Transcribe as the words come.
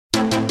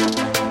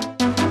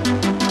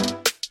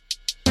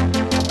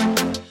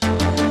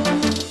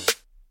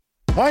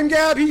I'm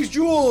Gab, he's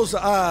Jules.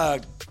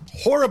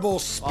 Horrible,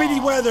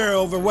 spitty weather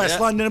over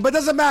West London, but it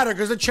doesn't matter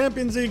because the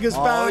Champions League is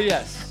back. Oh,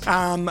 yes.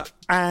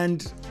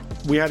 And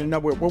we had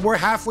another. We're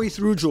halfway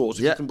through, Jules,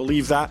 if you can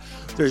believe that.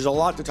 There's a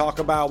lot to talk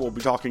about. We'll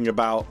be talking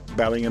about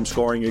Bellingham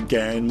scoring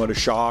again. What a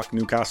shock.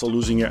 Newcastle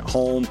losing at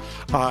home.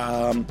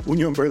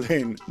 Union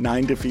Berlin,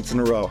 9 defeats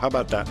in a row. How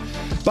about that?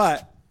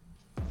 But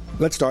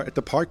let's start at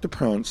the Parc des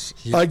Princes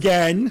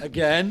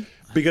again.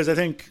 Because I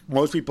think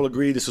most people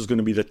agree this is going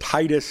to be the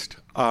tightest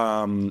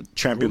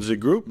Champions League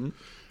group. Mm-hmm.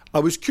 I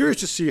was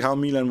curious to see how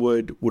Milan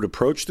would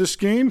approach this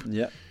game.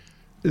 Yeah.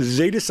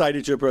 They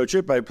decided to approach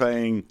it by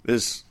playing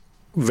this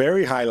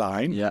very high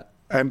line. Yeah.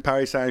 And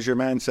Paris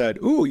Saint-Germain said,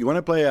 ooh, you want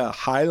to play a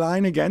high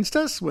line against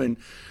us when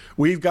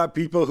we've got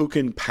people who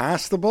can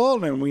pass the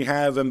ball and we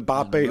have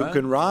Mbappe who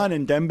can run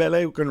and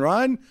Dembele who can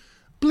run?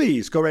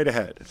 Please, go right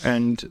ahead.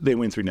 And they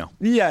win 3-0.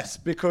 Yes,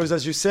 because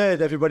as you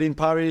said, everybody in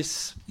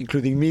Paris,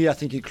 including me, I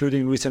think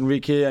including Luis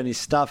Enrique and his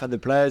staff and the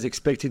players,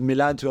 expected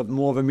Milan to have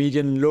more of a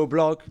medium low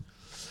block.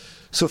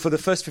 So for the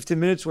first 15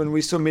 minutes, when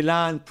we saw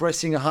Milan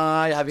pressing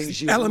high, having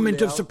Giroud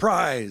element of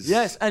surprise.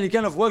 Yes, and it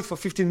kind of worked for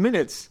 15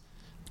 minutes.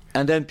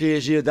 And then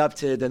PSG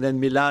adapted, and then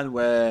Milan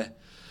were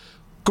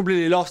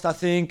completely lost, I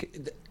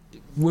think.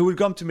 We will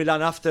come to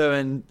Milan after,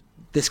 and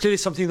there's clearly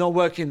something not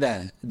working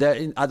there.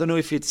 I don't know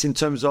if it's in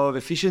terms of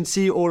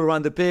efficiency all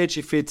around the pitch,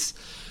 if it's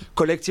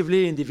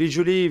collectively,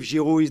 individually, if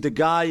Giroud is the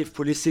guy, if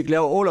Pulisic,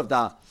 all of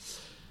that.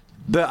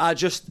 But I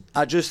just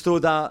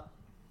thought that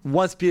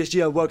once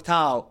PSG had worked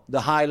out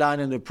the high line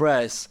and the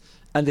press,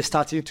 and they're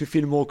starting to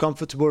feel more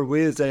comfortable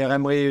with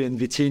Emery and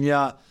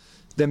Vitinha,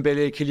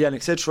 Dembele, Kylian,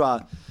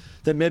 etc.,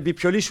 then maybe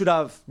Pioli should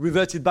have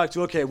reverted back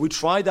to, okay, we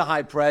tried the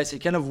high press, it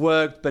kind of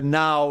worked, but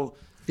now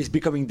it's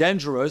becoming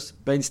dangerous.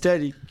 But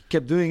instead, he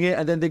kept doing it,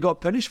 and then they got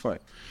punished for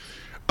it.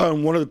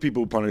 One of the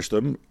people who punished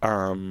them,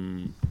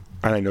 and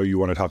I know you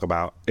want to talk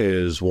about,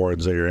 is Warren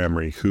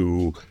Zaire-Emery,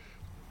 who,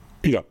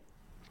 I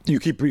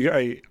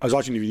was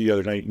watching the video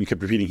the other night, and you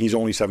kept repeating, he's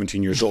only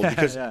 17 years old,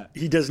 because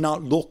he does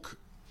not look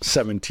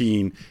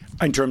 17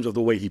 in terms of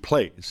the way he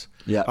plays.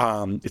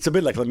 Yeah. It's a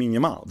bit like Lamine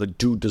Yamal. The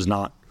dude does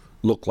not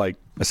look like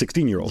a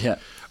 16-year-old. Yeah.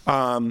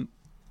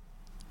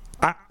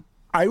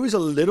 I was a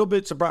little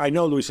bit surprised. I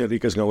know Luis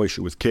Enrique's no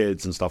issue with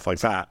kids and stuff like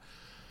that,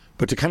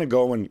 but to kind of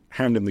go and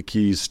hand him the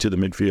keys to the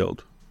midfield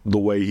the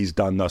way he's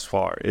done thus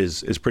far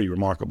is pretty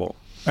remarkable.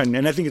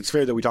 And I think it's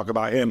fair that we talk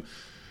about him,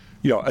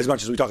 as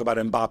much as we talk about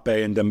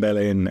Mbappe and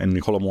Dembele and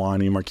Nicola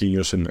Muani,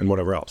 Marquinhos and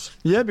whatever else.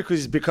 Yeah, because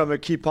he's become a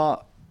key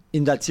part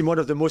in that team, one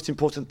of the most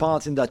important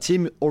parts in that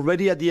team.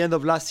 Already at the end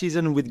of last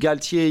season with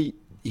Galtier,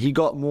 he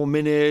got more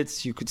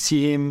minutes. You could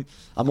see him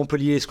at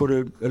Montpellier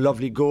scored a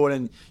lovely goal,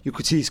 and you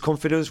could see his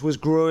confidence was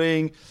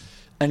growing.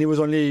 And he was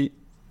only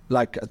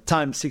at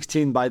time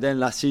 16 by then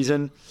last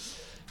season.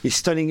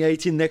 He's turning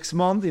 18 next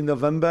month in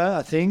November,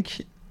 I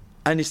think.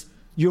 And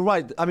you're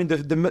right. I mean,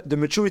 the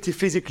maturity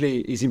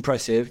physically is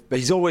impressive, but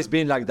he's always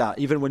been like that.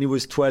 Even when he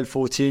was 12,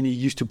 14, he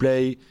used to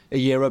play a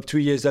year up, 2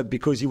 years up,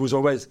 because he was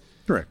always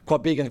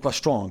quite big and quite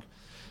strong.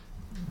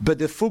 But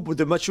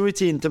the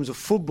maturity in terms of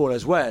football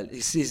as well,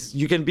 is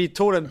you can be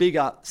tall and big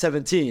at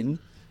 17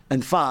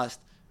 and fast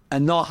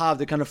and not have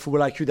the kind of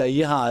football IQ that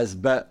he has.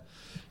 But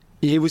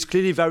he was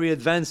clearly very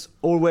advanced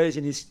always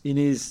in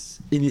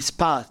his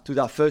path to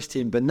that first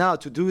team. But now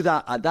to do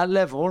that at that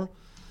level,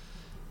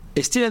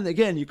 it's still, and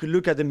again, you could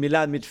look at the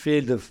Milan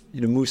midfield of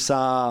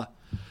Musa,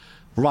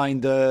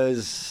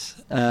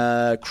 Reinders,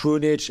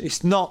 Krunic.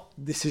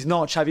 This is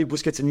not Xavi,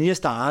 Busquets and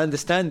Iniesta. I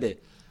understand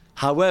it.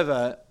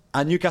 However,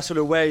 at Newcastle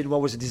away, in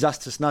what was a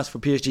disastrous night for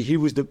PSG, he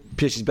was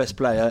PSG's best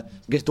player.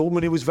 Against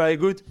Dortmund, he was very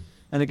good.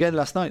 And again,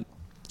 last night.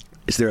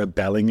 Is there a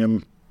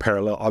Bellingham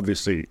parallel?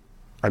 Obviously,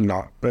 I'm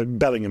not.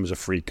 Bellingham is a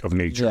freak of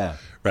nature,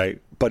 right?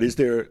 But is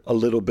there a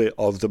little bit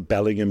of the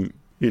Bellingham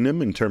in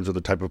him in terms of the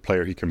type of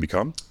player he can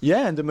become?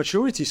 Yeah, and the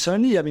maturity,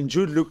 certainly. I mean,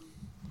 Jude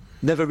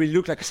never really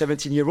looked like a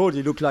 17-year-old.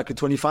 He looked like a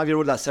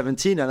 25-year-old at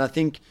 17. And I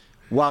think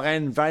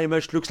Warren very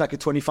much looks like a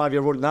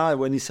 25-year-old now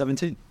when he's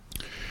 17.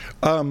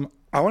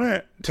 I want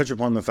to touch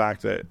upon the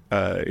fact that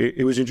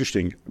it was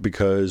interesting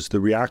because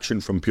the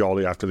reaction from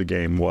Pioli after the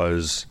game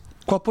was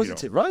quite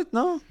positive, right?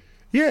 No?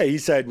 Yeah, he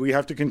said we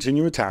have to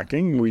continue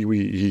attacking.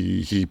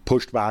 He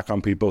pushed back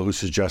on people who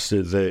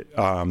suggested that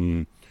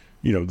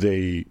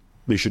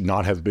they should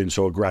not have been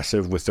so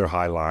aggressive with their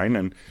high line.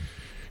 And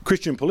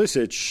Christian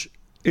Pulisic,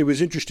 it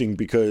was interesting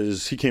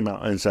because he came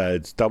out and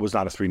said that was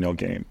not a 3-0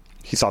 game.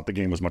 He thought the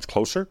game was much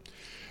closer.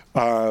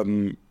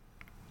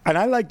 And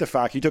I like the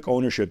fact he took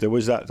ownership. There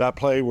was that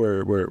play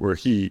where it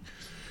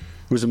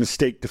was a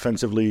mistake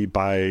defensively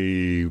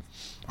by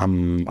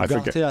I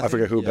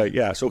forget who. But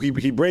yeah, so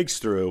he breaks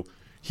through.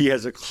 He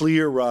has a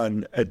clear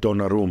run at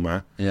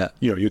Donnarumma. Yeah,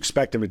 you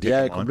expect him to take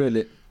him on.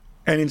 Completely.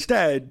 And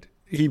instead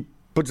he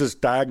puts this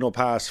diagonal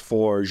pass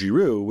for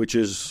Giroud, which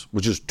is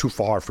too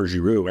far for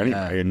Giroud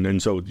anyway. Yeah.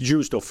 And so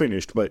Giroud still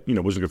finished, but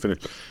wasn't going to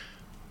finish.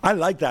 I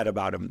like that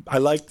about him. I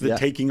like the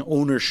taking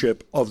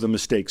ownership of the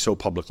mistake so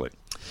publicly.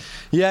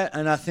 Yeah,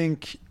 and I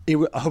think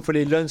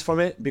hopefully he learns from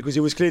it, because it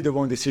was clearly the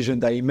wrong decision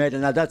that he made.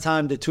 And at that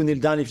time, the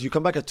 2-0 down, if you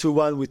come back at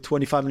 2-1 with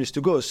 25 minutes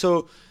to go,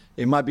 so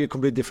it might be a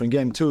completely different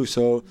game too.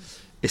 So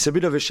it's a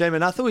bit of a shame.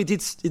 And I thought he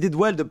did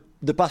well.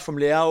 The pass from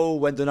Leao,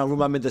 when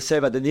Donnarumma made the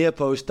save at the near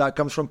post, that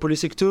comes from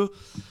Pulisic too.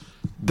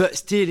 But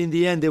still, in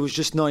the end, there was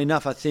just not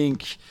enough, I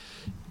think,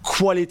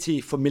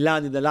 quality for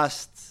Milan in the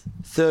last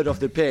third of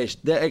the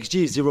pitch. Their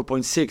XG is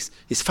 0.6.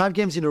 It's 5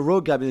 games in a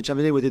row, Gab, in the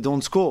Champions League where they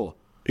don't score.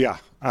 Yeah,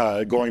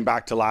 going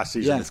back to last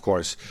season, of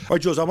course. All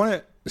right, Jules, I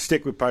want to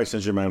stick with Paris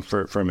Saint-Germain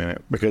for a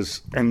minute,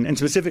 because, and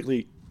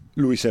specifically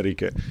Luis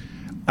Enrique.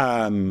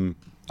 I'm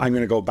going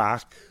to go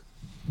back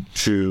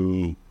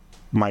to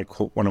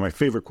one of my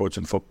favorite quotes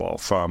in football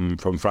from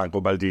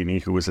Franco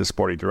Baldini, who was the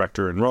sporting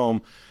director in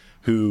Rome,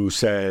 who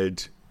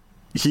said,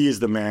 he is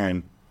the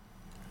man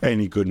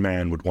any good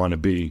man would want to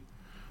be,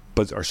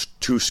 but are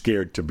too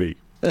scared to be.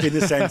 In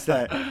the sense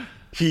that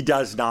he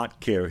does not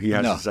care. He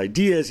has his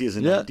ideas. He has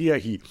an idea.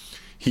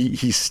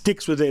 He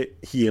sticks with it.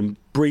 He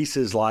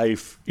embraces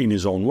life in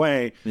his own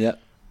way. Yeah.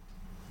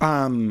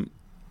 Doesn't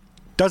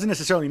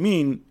necessarily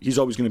mean he's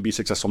always going to be a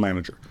successful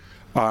manager,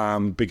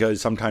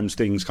 because sometimes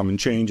things come and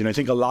change. And I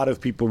think a lot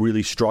of people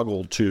really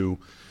struggle to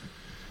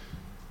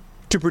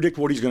predict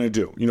what he's going to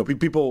do. You know,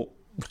 people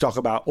talk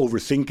about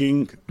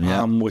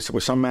overthinking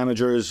with some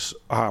managers.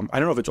 I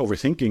don't know if it's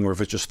overthinking or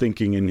if it's just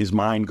thinking and his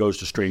mind goes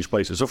to strange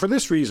places. So for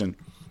this reason,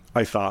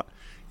 I thought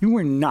you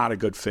were not a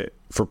good fit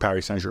for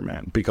Paris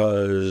Saint-Germain,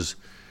 because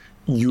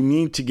you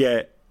need to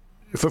get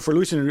for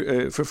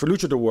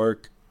Lucha to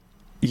work.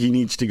 He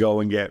needs to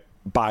go and get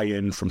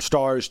buy-in from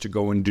stars to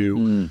go and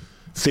do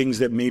things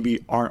that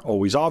maybe aren't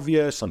always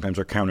obvious, sometimes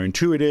are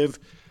counterintuitive.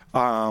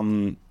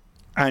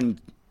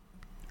 And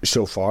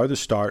so far, the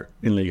start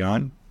in Ligue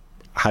 1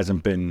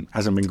 hasn't been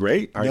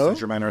great. Paris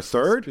Saint-Germain are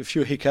third. A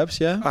few hiccups,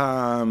 yeah.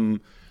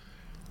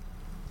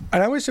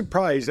 And I was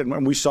surprised, and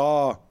when we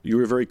saw you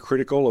were very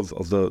critical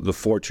of the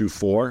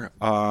 4-2-4 or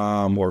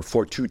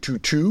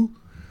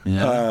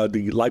 4-2-2-2,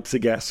 the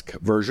Leipzig-esque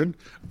version.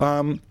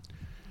 And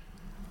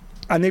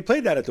they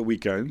played that at the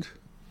weekend,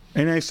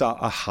 and I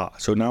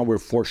thought, so now we're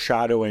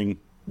foreshadowing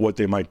what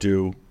they might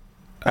do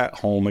at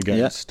home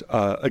against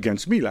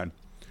Milan.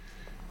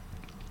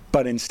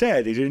 But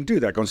instead, they didn't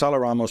do that. Gonzalo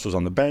Ramos was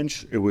on the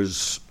bench. It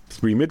was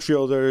 3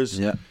 midfielders.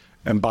 Yeah.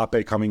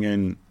 Mbappe coming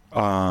in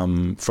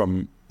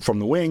from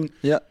the wing.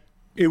 Yeah.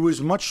 It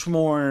was much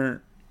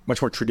more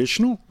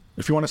traditional,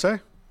 if you want to say.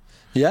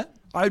 Yeah.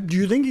 Do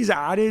you think he's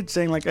added,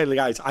 saying like, hey,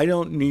 guys, I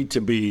don't need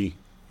to be,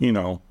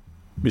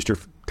 Mr.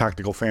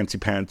 Tactical Fancy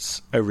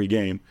Pants every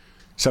game.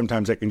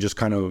 Sometimes I can just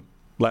kind of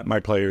let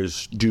my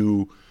players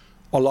do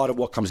a lot of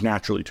what comes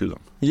naturally to them.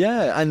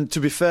 Yeah, and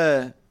to be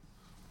fair,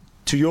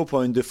 to your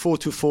point, the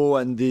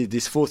 4-2-4 and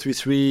this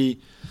 4-3-3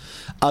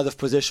 out of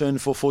possession,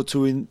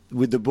 4-4-2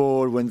 with the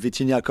ball when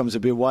Vitinha comes a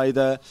bit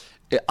wider,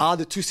 are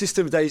the two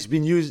systems that he's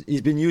been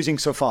using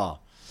so far.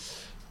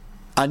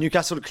 And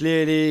Newcastle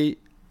clearly,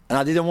 and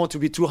I didn't want to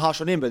be too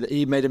harsh on him, but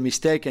he made a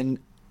mistake, and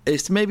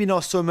it's maybe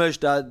not so much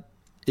that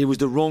it was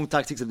the wrong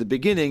tactics at the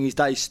beginning, it's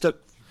that he stuck.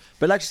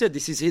 But like you said,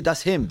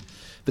 that's him.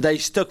 But that he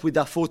stuck with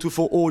that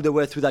 4-2-4 all the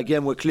way through that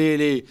game, where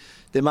clearly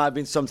there might have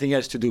been something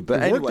else to do.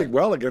 But it worked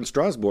well against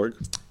Strasbourg.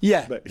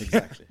 Yeah,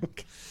 exactly.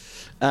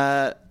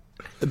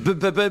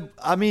 But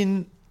I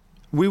mean,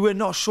 we were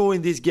not sure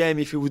in this game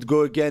if he would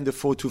go again the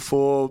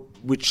 4-2-4,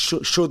 which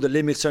showed the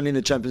limits certainly in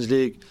the Champions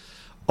League,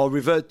 or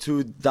revert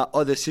to that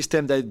other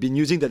system that he'd been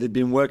using, that he'd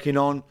been working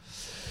on.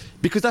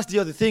 Because that's the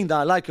other thing that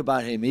I like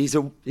about him. He's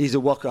a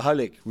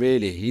workaholic,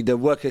 really. The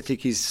work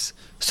ethic is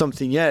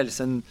something else,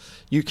 and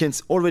you can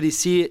already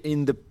see it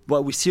in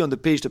what we see on the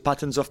pitch, the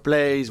patterns of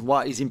plays,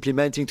 what he's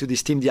implementing to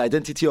this team, the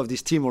identity of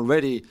this team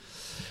already.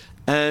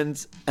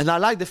 And I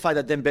like the fact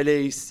that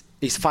Dembele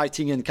is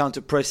fighting and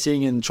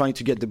counter-pressing and trying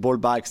to get the ball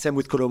back. Same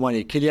with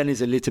Colomani. Kylian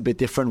is a little bit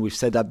different. We've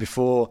said that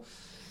before.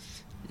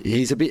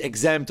 He's a bit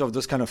exempt of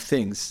those kind of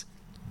things.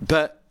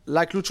 But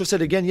like Lucho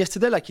said again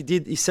yesterday,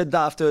 he said that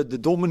after the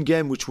Dortmund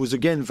game, which was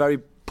again very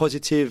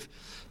positive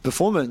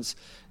performance,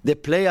 they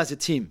play as a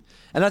team.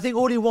 And I think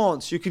all he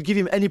wants, you could give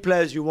him any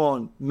players you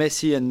want,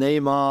 Messi and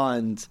Neymar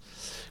and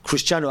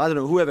Cristiano, I don't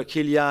know, whoever,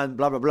 Kylian,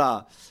 blah, blah,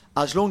 blah.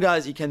 As long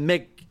as he can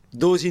make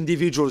those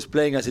individuals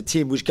playing as a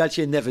team, which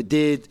Galtier never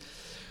did,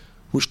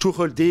 which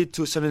Tuchel did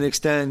to a certain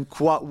extent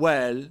quite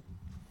well,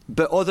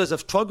 but others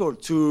have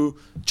struggled to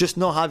just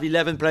not have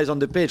 11 players on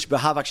the pitch, but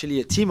have actually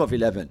a team of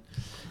 11.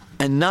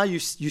 And now you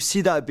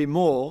see that a bit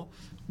more,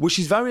 which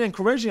is very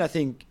encouraging, I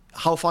think.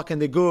 How far can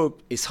they go?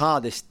 It's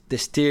hard. They're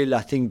still,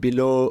 I think,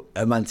 below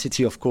Man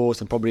City, of course,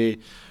 and probably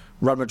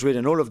Real Madrid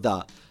and all of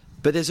that.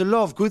 But there's a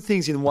lot of good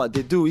things in what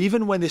they do.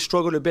 Even when they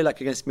struggle a bit,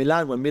 like against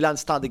Milan, when Milan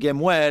start the game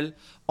well,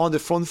 on the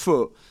front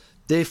foot,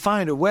 they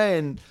find a way,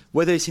 and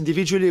whether it's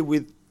individually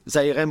with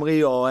Zaire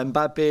Emery or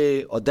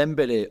Mbappe or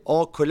Dembele,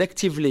 or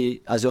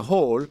collectively as a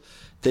whole,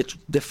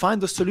 they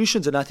find those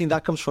solutions, and I think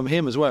that comes from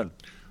him as well.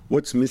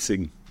 What's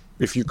missing?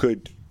 If you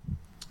could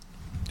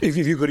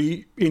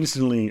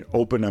instantly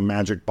open a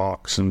magic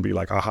box and be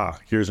like, aha,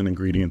 here's an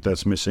ingredient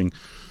that's missing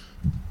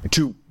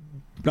to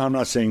I'm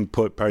not saying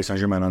put Paris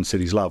Saint-Germain on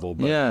City's level,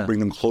 but bring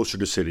them closer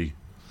to City.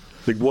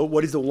 Like,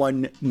 what is the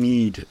one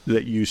need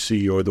that you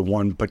see, or the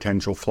one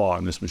potential flaw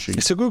in this machine?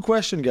 It's a good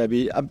question,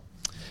 Gabby.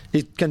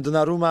 Can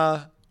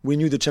Donnarumma win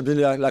you the Champions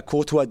League like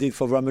Courtois did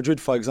for Real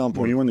Madrid, for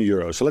example? When you won the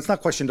Euro. So let's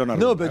not question Donnarumma.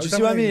 No, but you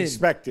see what I mean?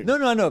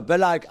 No. But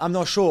like, I'm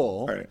not sure.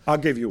 All right, I'll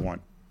give you one.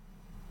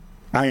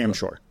 I am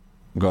sure.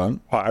 Go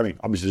on. I mean,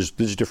 obviously,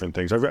 there's different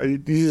things.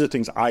 These are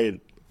things I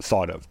had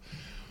thought of.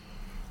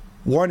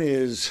 One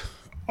is,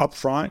 up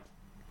front,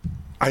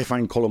 I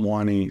find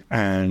Colomwani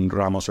and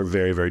Ramos are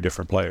very, very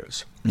different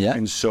players. Yeah.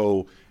 And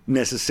so,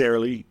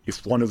 necessarily,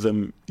 if one of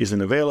them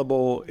isn't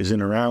available, is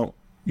in or out,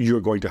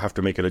 you're going to have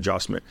to make an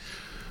adjustment,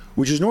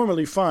 which is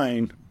normally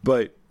fine,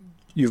 but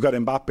you've got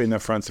Mbappe in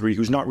that front three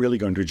who's not really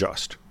going to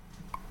adjust.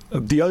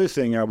 The other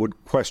thing I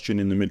would question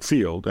in the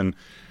midfield, and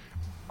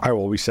I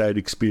always said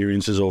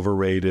experience is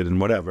overrated and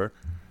whatever,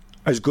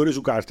 as good as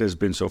Ugarte has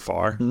been so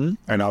far,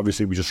 and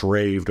obviously we just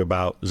raved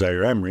about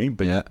Zaire Emery,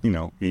 but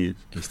he's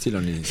still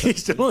only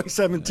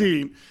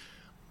 17. Yeah.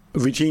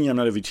 Vitinha, I'm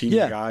not a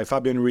Vitinha guy.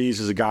 Fabian Ruiz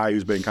is a guy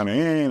who's been kind of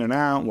in and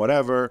out,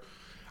 whatever.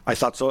 I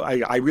thought so.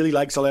 I really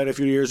liked Soler a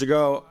few years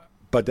ago,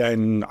 but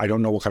then I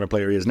don't know what kind of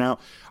player he is now.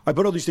 I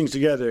put all these things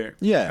together,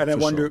 and I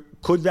wonder,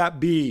 could that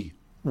be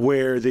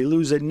where they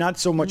lose it? Not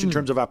so much in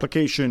terms of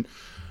application,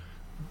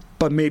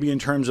 but maybe in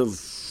terms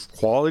of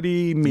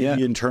quality,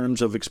 maybe in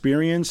terms of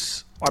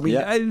experience. I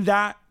mean,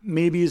 that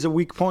maybe is a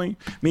weak point.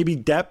 Maybe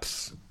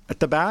depth at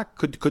the back.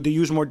 Could they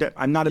use more depth?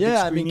 I'm not a big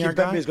Skriniar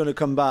guy. Kimpembe is going to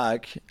come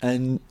back,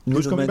 and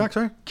who's coming back?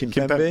 Sorry,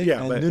 Kimpembe.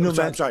 Yeah, but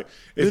I'm sorry.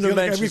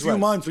 Every few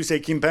months we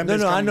say Kimpembe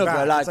is coming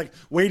back. But it's like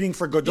waiting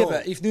for Godot. Yeah,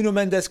 but if Nuno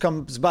Mendes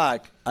comes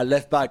back at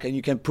left back, and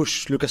you can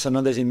push Lucas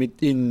Hernandez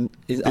in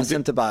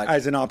centre back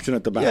as an option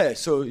at the back. Yeah,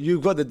 so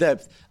you've got the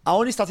depth. I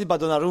only started by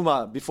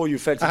Donnarumma before you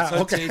felt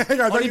okay. I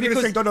thought you were going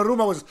to say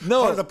Donnarumma was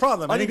part of the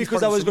problem. Only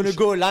because I was going to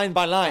go line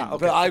by line.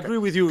 But I agree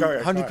with you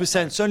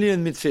 100%. Certainly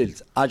in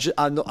midfield.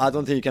 I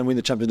don't think you can win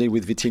the Champions League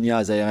with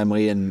Vitinha, Zaire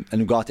Emery and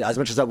Ugarte, as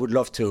much as I would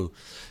love to.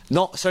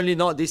 Certainly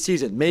not this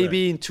season.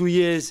 Maybe in 2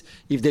 years,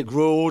 if they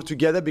grow all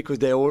together, because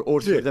they all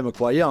three of them are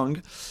quite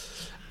young.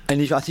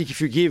 And I think if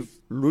you give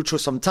Lucho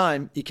some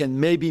time, he can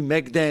maybe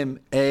make them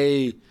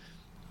a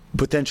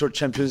potential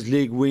Champions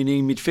League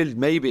winning midfield,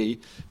 maybe.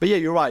 But yeah,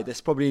 you're right.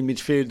 There's probably in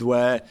midfield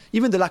where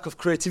even the lack of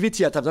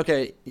creativity at times.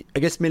 Okay,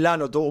 against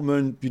Milan or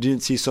Dortmund, you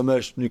didn't see so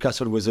much.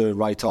 Newcastle was a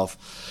write-off.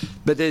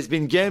 But there's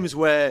been games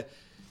where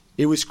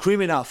it was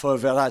screaming out for a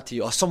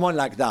Verratti or someone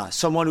like that.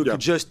 Someone who could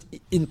just,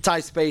 in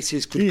tight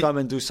spaces, could come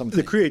and do something.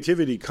 The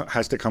creativity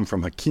has to come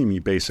from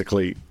Hakimi,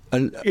 basically. A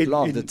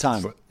lot of the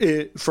time.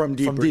 From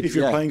deep. If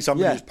you're playing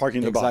somebody who's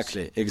parking the bus.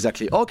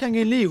 Exactly. Or Kang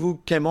In Lee,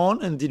 who came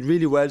on and did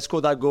really well,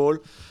 scored that goal,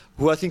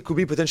 who I think could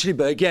be potentially,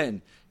 but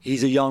again,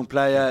 he's a young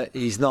player.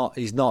 He's not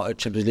a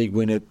Champions League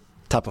winner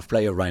type of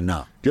player right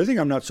now. The other thing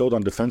I'm not sold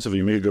on defensively,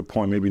 you made a good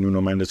point, maybe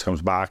Nuno Mendes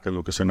comes back and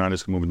Lucas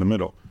Hernandez can move in the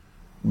middle.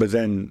 But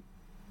then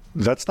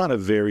that's not a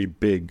very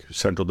big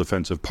central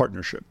defensive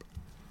partnership.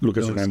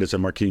 Lucas Hernandez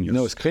and Marquinhos.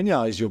 No,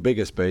 Skriniar is your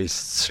biggest, but he's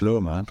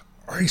slow, man.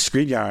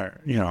 Skriniar,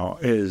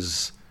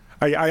 is...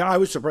 I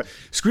was surprised.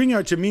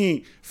 Skriniar, to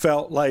me,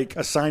 felt like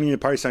a signing that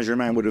Paris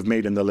Saint-Germain would have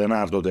made in the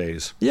Leonardo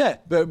days. Yeah,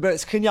 but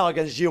Skriniar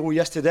against Giroud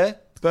yesterday,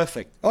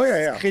 perfect. Oh,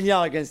 yeah.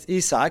 Skriniar against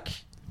Isak,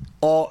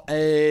 or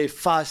a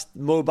fast,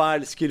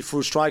 mobile,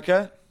 skillful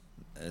striker,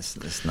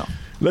 it's not.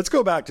 Let's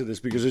go back to this,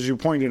 because as you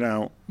pointed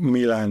out,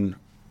 Milan,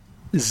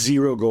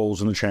 0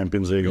 goals in the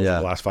Champions League over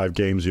the last 5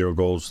 games, 0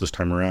 goals this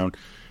time around.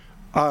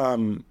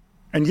 And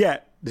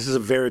yet, this is a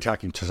very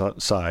attacking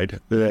side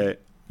that,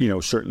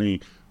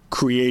 certainly... They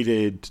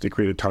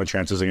created a ton of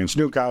chances against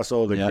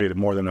Newcastle. They created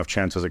more than enough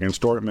chances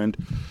against Dortmund.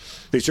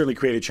 They certainly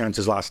created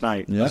chances last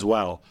night as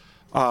well.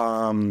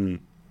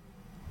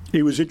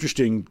 It was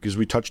interesting because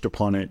we touched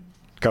upon it.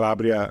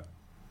 Calabria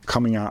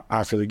coming out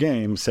after the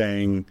game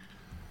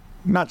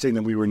not saying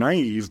that we were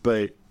naive,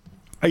 but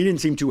he didn't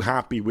seem too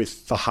happy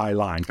with the high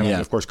line.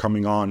 Of course,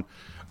 coming on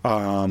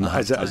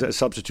as a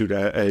substitute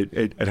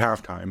at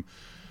halftime.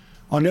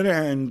 On the other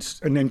hand,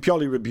 and then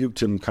Pioli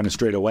rebuked him kind of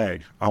straight away,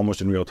 almost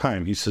in real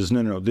time. He says,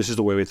 no, this is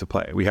the way we have to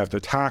play. We have to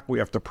attack, we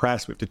have to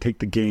press, we have to take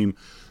the game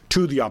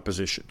to the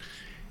opposition.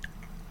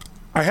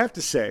 I have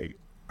to say,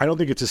 I don't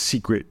think it's a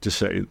secret to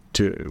say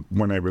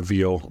when I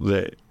reveal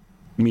that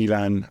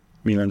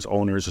Milan's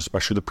owners,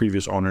 especially the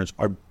previous owners,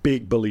 are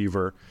big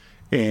believer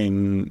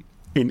in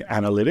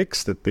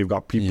analytics, that they've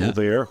got people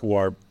there who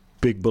are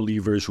big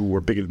believers, who were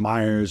big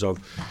admirers of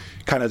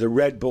kind of the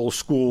Red Bull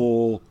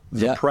school,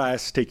 the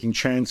press, taking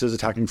chances,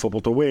 attacking football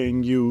to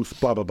win, youth,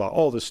 blah, blah, blah,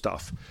 all this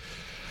stuff.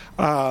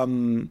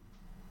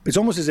 It's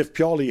almost as if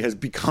Pioli has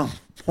become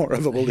more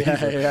of a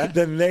believer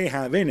than they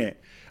have in it.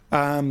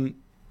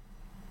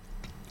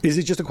 Is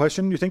it just a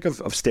question, you think,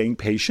 of staying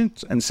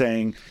patient and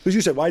saying, because you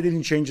said, why didn't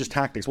he change his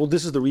tactics? Well,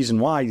 this is the reason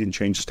why he didn't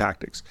change his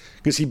tactics,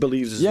 because he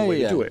believes this is the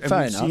way to do it.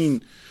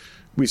 And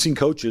we've seen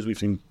coaches, we've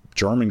seen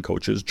Germanic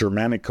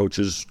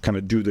coaches kind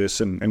of do this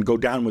and go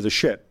down with a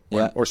ship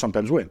or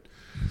sometimes win.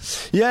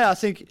 Yeah, I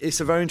think it's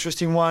a very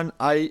interesting one.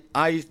 I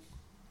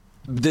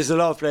there's a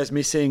lot of players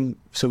missing.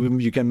 So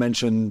you can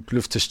mention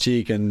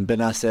Loftus-Cheek and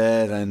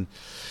Benacer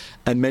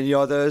and many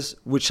others,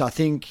 which I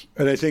think...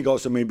 And I think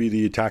also maybe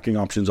the attacking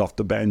options off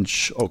the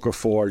bench,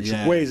 Okafor,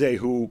 Chukwueze,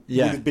 who would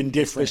have been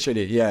different.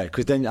 Especially,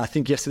 because then I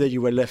think yesterday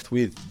you were left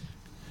with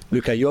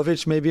Luka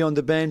Jovic maybe on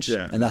the bench,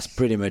 and that's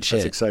pretty much it.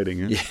 That's exciting,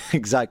 yeah? Yeah,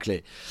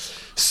 exactly.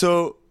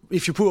 So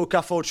if you put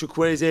Okafor,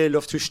 Chukwueze,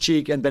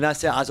 Loftus-Cheek and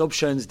Benacer as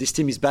options, this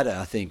team is better,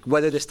 I think.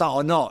 Whether they start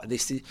or not,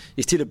 it's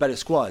still a better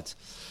squad.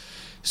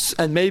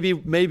 And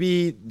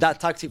maybe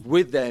that tactic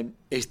with them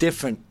is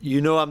different.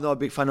 You know, I'm not a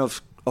big fan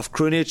of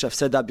Krunic. I've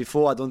said that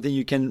before. I don't think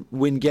you can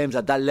win games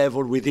at that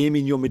level with him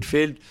in your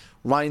midfield.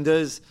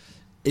 Reinders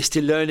is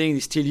still learning.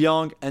 He's still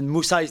young. And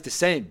Musa is the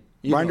same.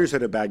 Reinders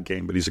had a bad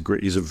game, but he's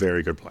a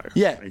very good player.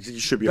 Yeah. He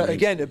should be But amazing.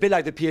 again, a bit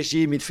like the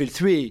PSG midfield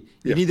three,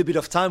 you need a bit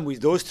of time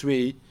with those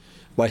three,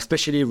 well,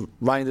 especially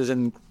Reinders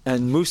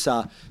and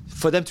Musa,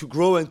 for them to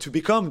grow and to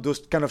become those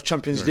kind of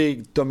Champions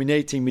League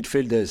dominating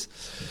midfielders.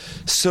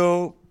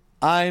 So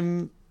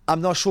I'm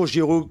not sure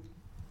Giroud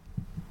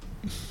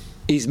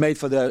is made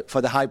for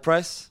the high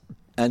press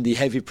and the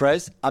heavy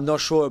press. I'm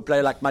not sure a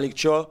player like Malik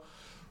Cho,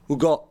 who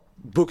got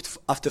booked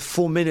after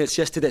 4 minutes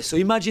yesterday. So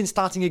imagine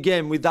starting a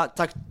game with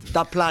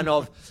that plan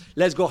of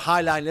let's go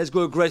high line, let's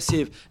go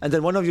aggressive, and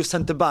then one of your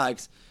centre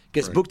backs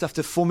gets booked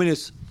after 4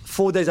 minutes,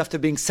 4 days after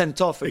being sent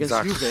off against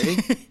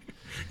Juve.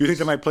 You think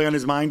that might play on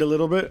his mind a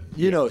little bit?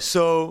 You know,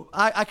 so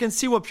I can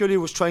see what Pioli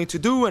was trying to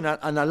do, and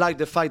I like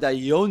the fact that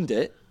he owned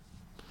it,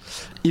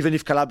 even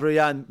if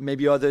Calabria and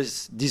maybe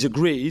others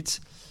disagreed.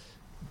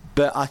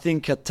 But I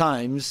think at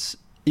times,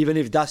 even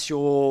if that's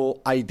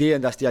your idea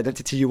and that's the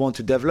identity you want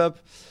to develop,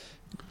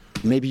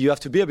 maybe you have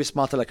to be a bit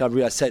smarter, like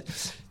Gabriel said.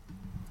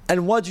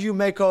 And what do you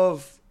make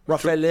of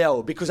Rafael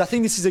Leao? Because I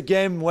think this is a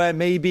game where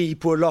maybe he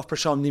put a lot of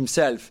pressure on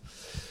himself.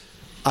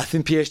 I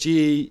think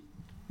PSG,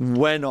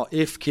 when or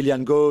if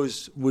Kylian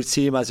goes, would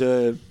see him as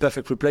a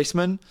perfect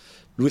replacement.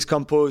 Luis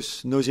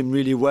Campos knows him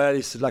really well.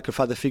 He's like a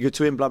father figure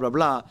to him, blah, blah,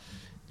 blah.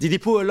 Did he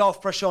put a lot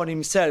of pressure on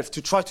himself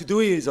to try to do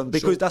his own?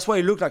 Because that's what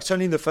it looked like,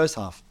 certainly in the first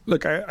half.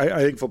 Look,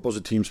 I think football's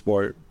a team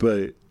sport,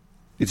 but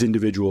it's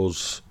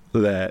individuals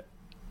that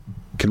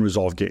can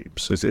resolve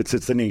games. It's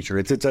the nature.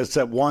 It's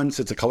at once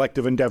it's a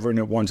collective endeavor, and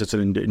at once it's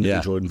an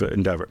individual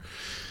endeavor.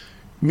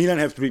 Milan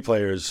have three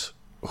players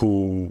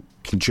who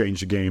can change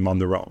the game on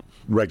their own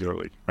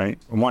regularly, right?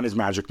 One is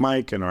Magic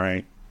Mike, and all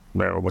right,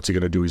 well, what's he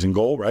going to do? He's in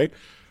goal, right?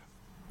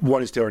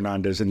 One is Teo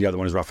Hernandez, and the other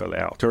one is Rafael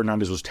Leao. Teo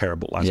Hernandez was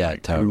terrible last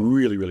night. Terrible. A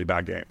really, really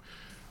bad game.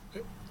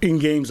 In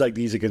games like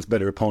these against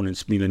better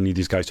opponents, Milan need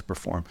these guys to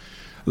perform.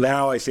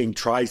 Leao, I think,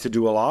 tries to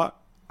do a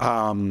lot.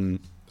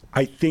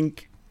 I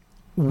think,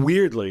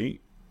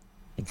 weirdly,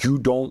 you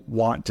don't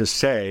want to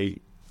say,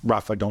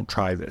 Rafa, don't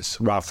try this.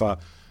 Rafa,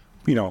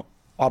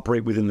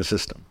 operate within the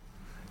system.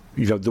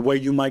 The way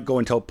you might go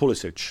and tell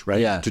Pulisic,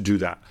 right, to do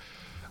that.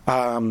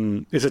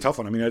 It's a tough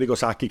one. I mean, Arrigo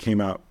Sacchi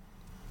came out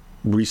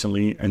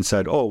recently and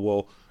said, oh,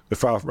 well,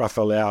 if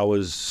Rafael Leao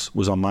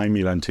was on my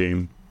Milan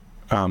team,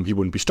 he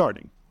wouldn't be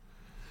starting.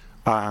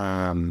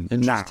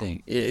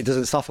 Interesting. It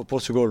doesn't start for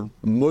Portugal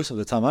most of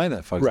the time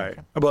either, for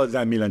example. Right. Well,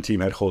 that Milan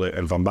team had Gullit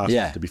and Van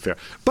Basten, to be fair.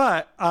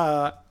 But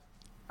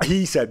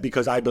he said,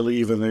 because I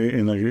believe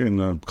in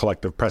the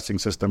collective pressing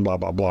system, blah,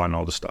 blah, blah, and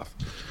all the stuff.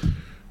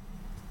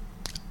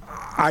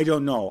 I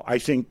don't know. I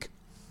think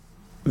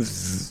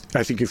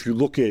if you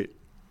look at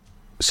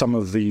some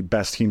of the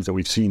best teams that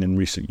we've seen in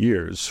recent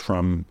years,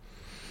 from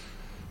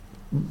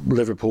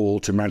Liverpool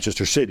to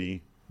Manchester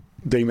City,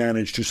 they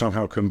managed to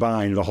somehow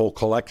combine the whole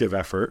collective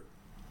effort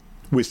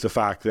with the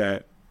fact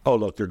that, oh,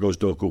 look, there goes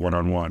Doku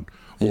one-on-one.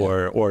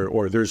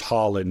 Or there's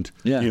Haaland,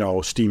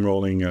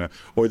 steamrolling,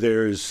 or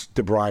there's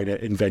De Bruyne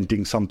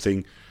inventing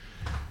something.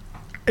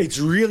 It's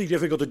really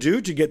difficult to do,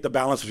 to get the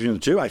balance between the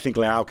two. I think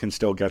Leao can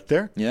still get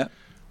there. Yeah.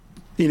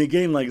 In a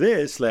game like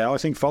this, Leao, I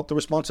think, felt the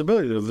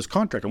responsibility of this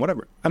contract and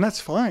whatever. And that's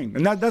fine.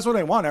 And that's what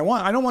I want.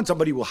 I don't want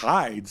somebody who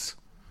hides.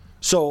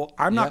 So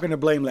I'm not going to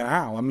blame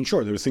Leao. I mean,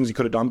 sure, there were things he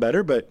could have done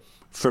better, but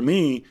for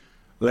me,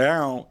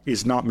 Leao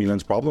is not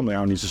Milan's problem.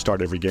 Leao needs to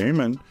start every game,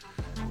 and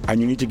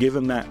you need to give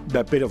him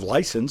that bit of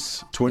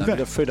license to invent. A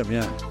bit of freedom,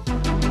 yeah.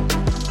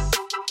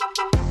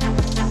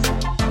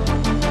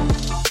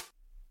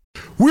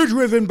 We're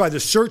driven by the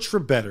search for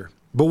better.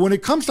 But when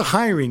it comes to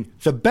hiring,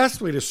 the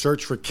best way to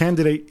search for a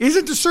candidate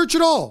isn't to search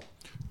at all.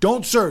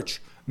 Don't search.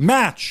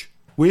 Match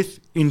with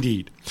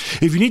Indeed.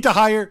 If you need to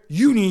hire,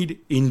 you need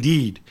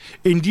Indeed.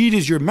 Indeed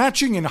is your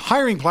matching and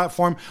hiring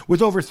platform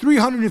with over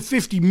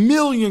 350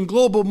 million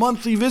global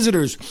monthly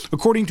visitors,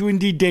 according to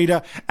Indeed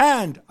data,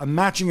 and a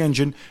matching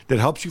engine that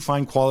helps you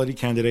find quality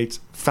candidates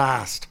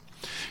fast.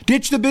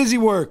 Ditch the busy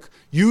work.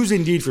 Use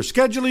Indeed for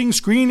scheduling,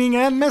 screening,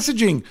 and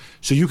messaging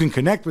so you can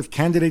connect with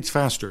candidates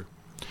faster.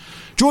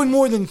 Join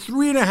more than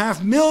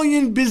 3.5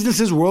 million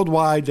businesses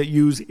worldwide that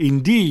use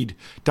Indeed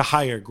to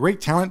hire great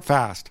talent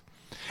fast.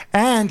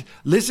 And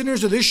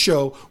listeners of this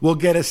show will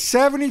get a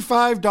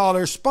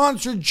 $75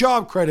 sponsored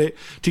job credit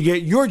to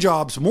get your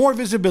jobs more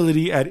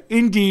visibility at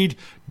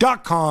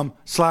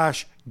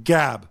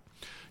Indeed.com/Gab.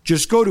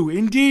 Just go to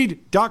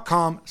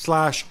Indeed.com/Gab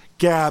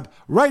Gab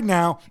right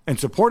now and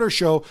support our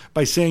show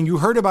by saying you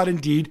heard about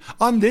Indeed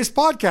on this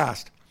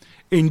podcast.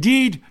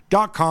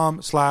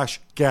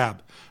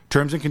 Indeed.com/Gab.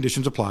 Terms and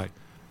conditions apply.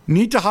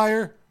 Need to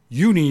hire?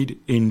 You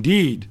need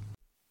Indeed.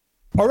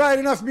 All right,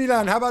 enough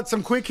Milan. How about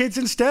some quick hits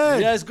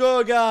instead? Yes,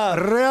 go, Gab.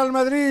 Real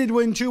Madrid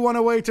win 2-1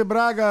 away to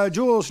Braga.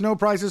 Jules, no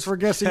prizes for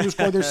guessing who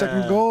scored their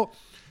second goal.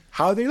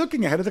 How are they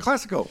looking ahead of the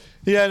Clásico?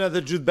 Yeah,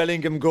 another Jude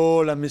Bellingham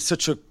goal. I mean,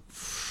 such a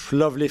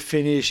lovely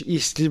finish.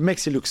 It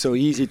makes it look so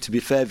easy, to be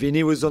fair.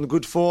 Vini was on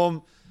good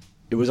form.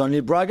 It was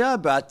only Braga,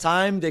 but at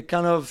times they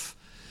kind of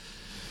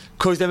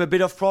caused them a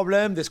bit of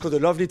problem. They scored a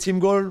lovely team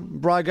goal,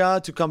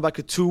 Braga, to come back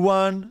at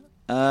 2-1.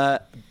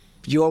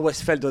 You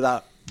always felt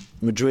that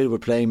Madrid were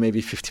playing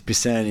maybe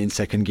 50% in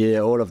second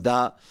gear, all of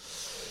that.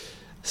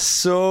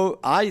 So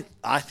I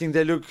think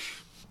they look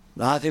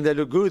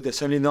good. They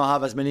certainly don't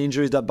have as many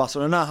injuries that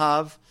Barcelona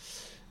have.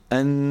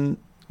 And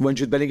when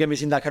Jude Bellingham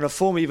is in that kind of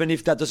form, even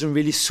if that doesn't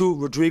really suit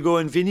Rodrigo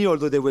and Vini,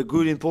 although they were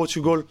good in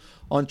Portugal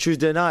on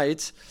Tuesday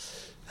night,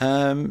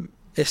 I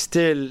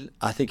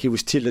think it was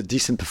still a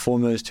decent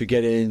performance to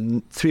get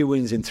in 3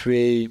 wins in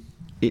 3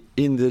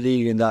 in the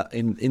league in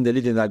the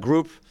lead in that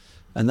group,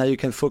 and now you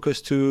can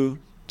focus to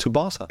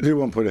Barca. They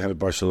won't put ahead of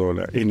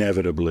Barcelona.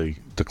 Inevitably,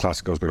 the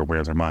Clásico is going to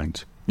wear their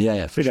minds.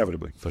 Yeah,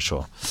 inevitably. For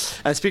sure.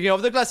 And speaking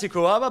of the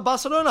Clásico, how about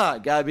Barcelona?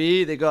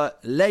 Gabi, they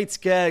got late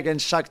scare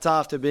against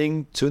Shakhtar after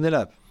being 2-0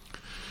 up.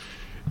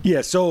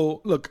 Yeah, so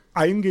look,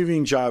 I'm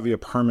giving Xavi a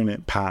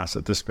permanent pass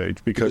at this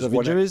stage because of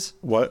injuries.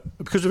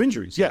 Because of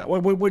injuries, yeah.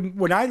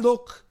 When I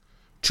look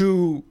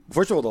to,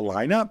 first of all, the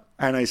lineup,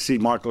 and I see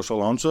Marcos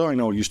Alonso, I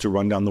know he used to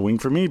run down the wing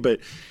for me, but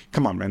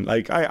come on, man.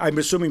 Like I'm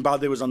assuming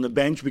Balde was on the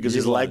bench because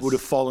his leg would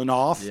have fallen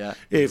off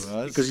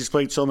because he's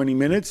played so many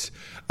minutes.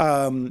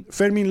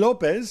 Fermin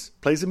Lopez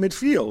plays in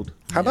midfield.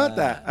 How about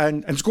that?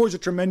 And scores a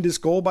tremendous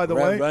goal, by the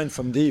way. Ran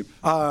from deep.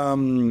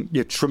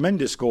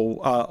 Tremendous goal.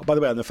 By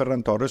the way, on the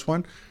Ferran Torres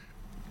one,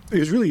 it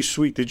was really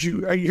sweet.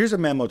 Here's a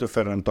memo to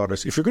Ferran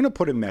Torres. If you're going to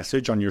put a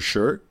message on your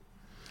shirt,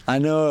 I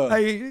know.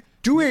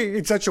 Do it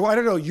in such a way, I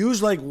don't know,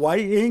 use like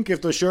white ink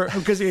if the shirt,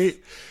 because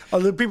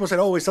other people said,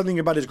 it's something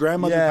about his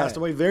grandmother who passed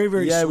away. Very,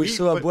 very sweet. Yeah, we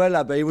saw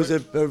Abuela, but it was a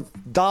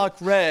dark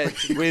red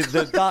with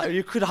the dark,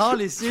 you could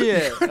hardly see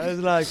it. I was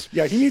like...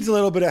 Yeah, he needs a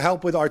little bit of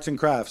help with arts and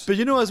crafts. But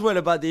you know as well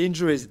about the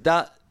injuries,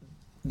 that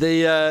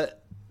the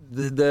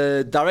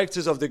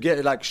directors of the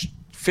game,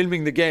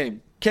 filming the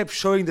game, kept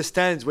showing the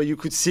stands where you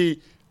could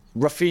see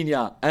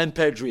Rafinha and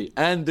Pedri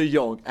and De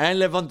Jong and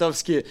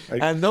Lewandowski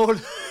and all...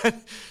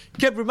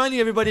 kept reminding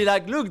everybody,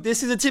 look,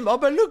 this is a team. Oh,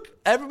 but look,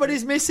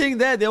 everybody's missing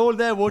there. They're all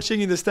there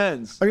watching in the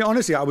stands. I mean,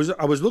 honestly, I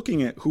was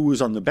looking at who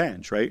was on the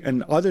bench, right?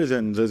 And other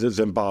than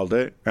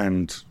Balde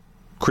and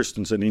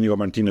Christensen, Inigo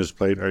Martinez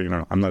played.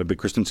 I'm not a big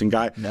Christensen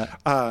guy.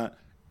 Yeah.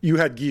 You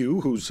had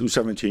Guiu, who's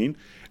 17,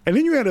 and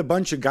then you had a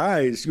bunch of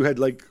guys. You had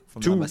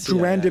two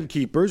random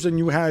keepers, and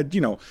you had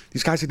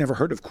these guys I'd never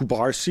heard of.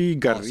 Kubarsi,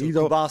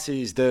 Garrido.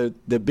 Kubarsi is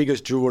the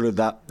biggest jewel of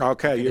that.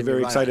 Okay, you're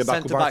very excited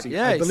about Kubarsi.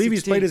 Yeah, I believe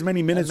he's played as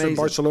many minutes in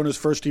Barcelona's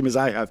first team as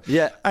I have.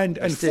 Yeah, and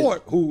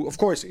Fort, who of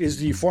course is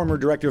the former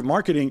director of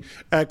marketing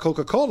at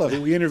Coca-Cola,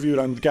 who we interviewed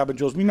on Gab and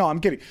Juls. No, I'm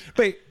kidding,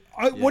 but.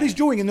 What he's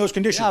doing in those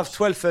conditions. You have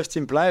 12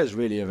 first-team players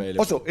really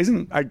available. Also,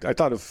 I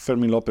thought of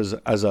Fermin Lopez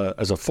as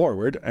a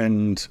forward,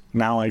 and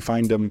now I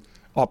find them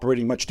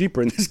operating much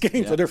deeper in this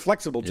game, so they're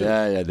flexible too.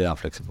 Yeah, they are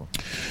flexible.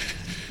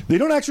 They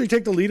don't actually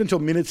take the lead until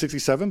minute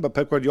 67, but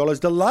Pep Guardiola is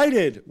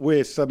delighted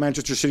with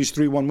Manchester City's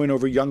 3-1 win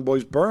over Young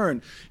Boys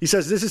Bern. He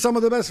says, this is some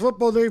of the best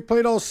football they've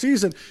played all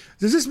season.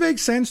 Does this make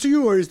sense to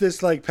you, or is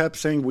this like Pep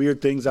saying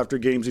weird things after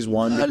games he's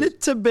won? A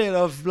little bit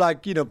of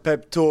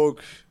Pep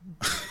talk,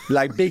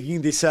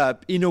 bigging this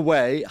up in a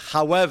way.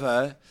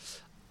 However,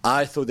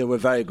 I thought they were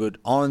very good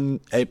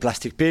on a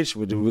plastic pitch.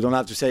 We don't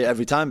have to say it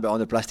every time, but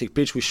on a plastic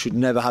pitch, which should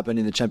never happen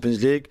in the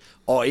Champions League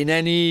or in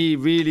any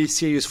really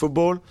serious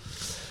football.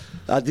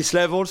 At this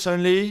level,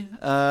 certainly,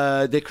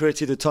 they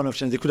created a ton of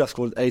chances. They could have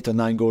scored 8 or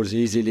 9 goals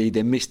easily.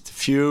 They missed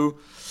few.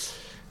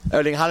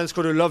 Erling Haaland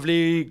scored a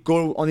lovely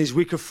goal on his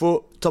weaker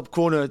foot, top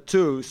corner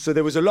too. So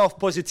there was a lot of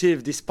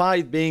positive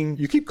despite being...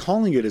 You keep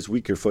calling it his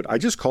weaker foot. I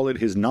just call it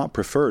his not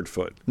preferred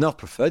foot. Not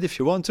preferred if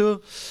you want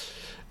to.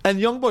 And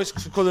Young Boys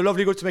scored a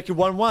lovely goal to make it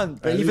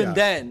 1-1. But even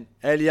then,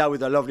 Elia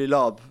with a lovely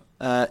lob,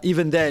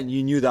 even then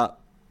you knew that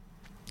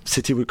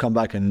City would come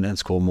back and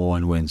score more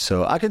and win.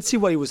 So I can see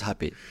why he was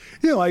happy.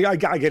 I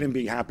get him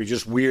being happy.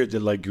 Just weird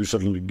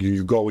that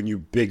you go and you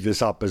big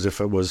this up as if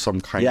it was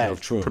some kind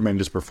of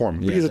tremendous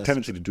performance. But he has a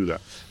tendency to do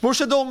that.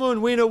 Borussia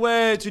Dortmund win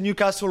away to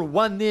Newcastle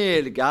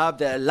 1-0. Gab,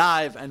 they're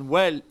alive and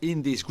well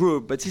in this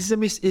group. But is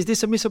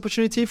this a missed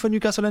opportunity for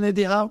Newcastle and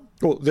Eddie Howe?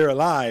 Well, they're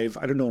alive.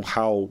 I don't know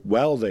how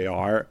well they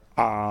are.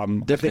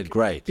 Definitely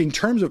great. In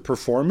terms of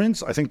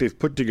performance, I think they've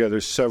put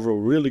together several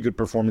really good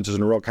performances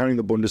in a row, counting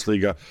the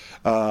Bundesliga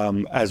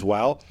as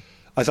well.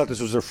 I thought this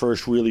was their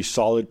first really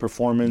solid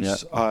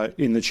performance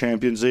in the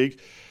Champions League.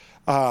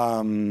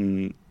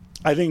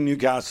 I think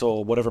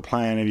Newcastle, whatever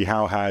plan Eddie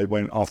Howe had,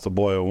 went off the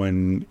boil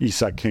when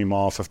Isak came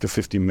off after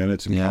 15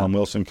 minutes and Callum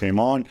Wilson came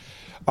on.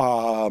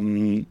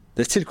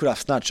 They still could have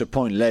snatched a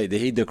point late. They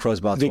hit the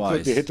crossbar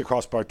twice. They hit the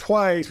crossbar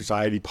twice. We saw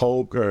Eddie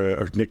Pope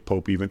or Nick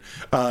Pope even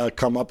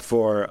come up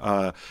for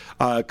a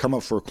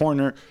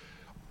corner.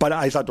 But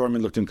I thought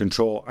Dortmund looked in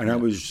control, and I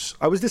was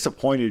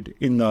disappointed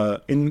in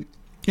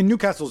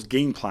Newcastle's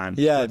game plan.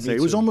 Yeah, it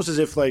was almost as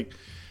if like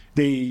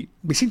they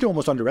seemed to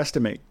almost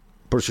underestimate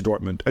Borussia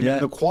Dortmund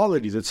and the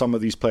quality that some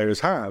of these players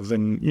have.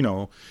 And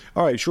all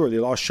right, sure, they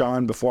lost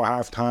Sean before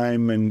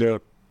halftime, and they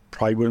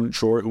probably weren't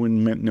sure who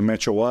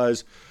Nemecha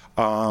was.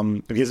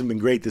 He hasn't been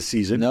great this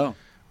season. No,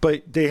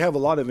 but they have a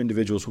lot of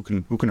individuals who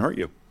can hurt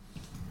you.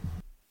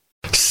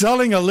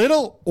 Selling a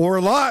little or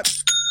a lot.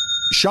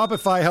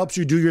 Shopify helps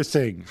you do your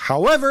thing.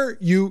 However,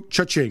 you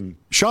cha-ching.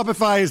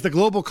 Shopify is the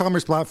global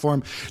commerce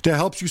platform that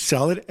helps you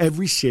sell at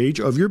every stage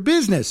of your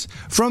business.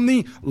 From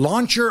the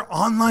launch your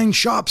online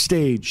shop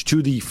stage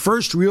to the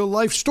first real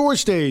life store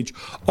stage,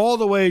 all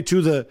the way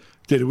to the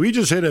did we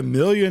just hit $1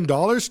 million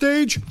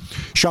stage?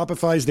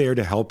 Shopify is there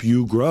to help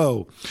you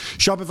grow.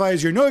 Shopify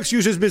is your no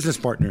excuses business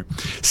partner.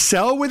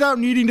 Sell without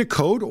needing to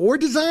code or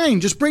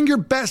design. Just bring your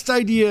best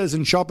ideas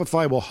and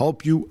Shopify will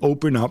help you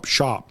open up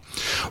shop.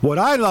 What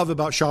I love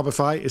about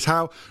Shopify is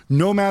how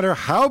no matter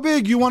how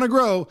big you want to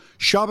grow,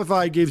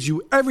 Shopify gives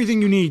you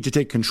everything you need to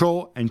take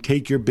control and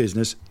take your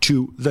business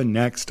to the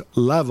next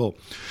level.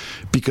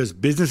 Because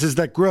businesses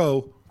that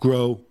grow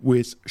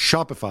with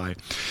Shopify.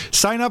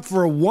 Sign up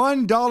for a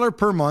 $1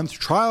 per month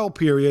trial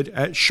period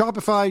at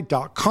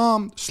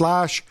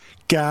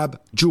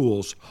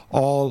shopify.com/GabJuls,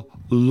 all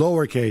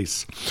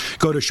lowercase.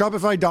 Go to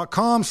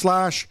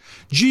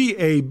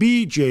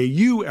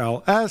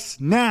shopify.com/GABJULS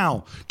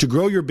now to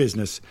grow your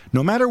business,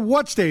 no matter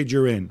what stage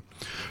you're in.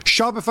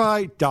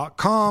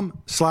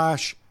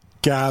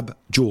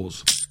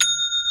 Shopify.com/GabJuls.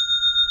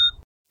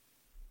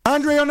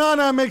 Andre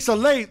Onana makes a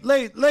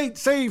late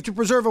save to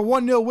preserve a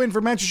 1-0 win for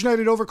Manchester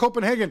United over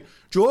Copenhagen.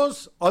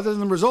 Jules, other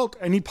than the result,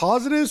 any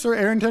positives for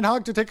Aaron Ten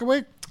Hag to take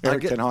away?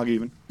 Ten Hag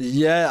even.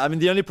 Yeah, I mean,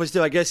 the only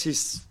positive, I guess,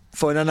 is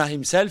for Onana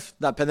himself.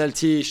 That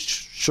penalty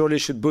surely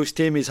should boost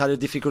him. He's had a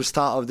difficult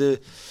start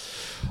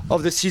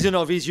of the season,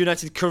 of his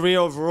United career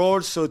overall.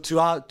 So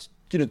to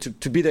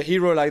be the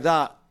hero like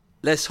that,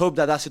 let's hope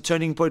that that's a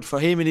turning point for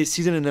him in his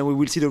season, and then we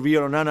will see the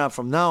real Onana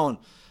from now on.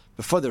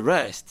 But for the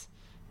rest,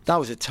 that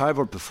was a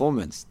terrible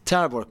performance.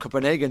 Terrible.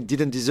 Copenhagen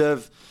didn't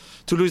deserve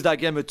to lose that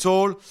game at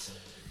all.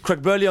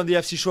 Craig Burley on the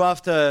FC show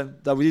after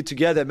that we did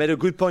together made a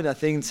good point, I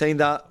think, saying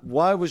that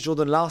why was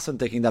Jordan Larson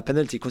taking that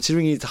penalty,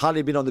 considering he's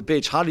hardly been on the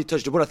pitch, hardly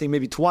touched the ball, I think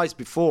maybe twice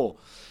before.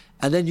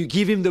 And then you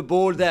give him the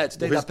ball there to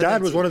take that penalty. His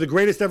dad was one of the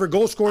greatest ever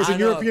goal scorers in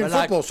European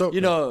football.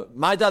 So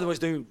my dad was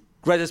the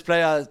greatest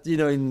player,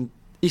 in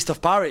east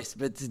of Paris,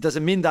 but it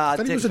doesn't mean that. I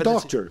thought he was a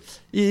doctor.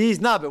 He's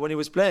not, but when he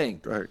was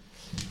playing. Right.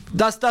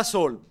 That's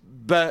all.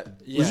 But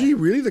was he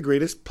really the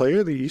greatest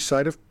player the east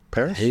side of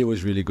Paris? He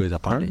was really good,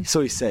 apparently. So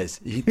he says.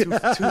 He took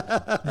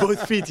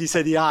both feet he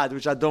said he had,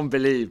 which I don't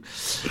believe.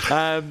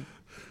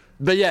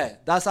 But yeah,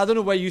 I don't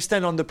know where you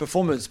stand on the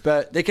performance,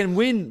 but they can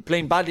win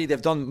playing badly.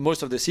 They've done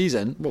most of the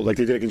season. Well, like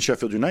they did against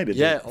Sheffield United.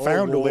 Yeah, they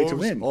found Wolves, a way to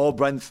win.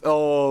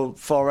 Or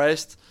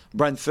Forest,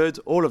 Brentford,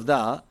 all of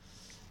that.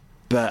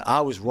 But I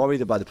was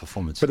worried about the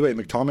performance. By the way,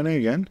 McTominay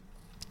again.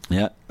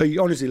 Yeah.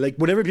 Honestly,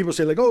 whenever people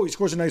say, he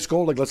scores a nice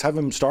goal, let's have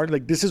him start.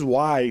 This is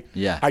why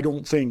I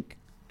don't think...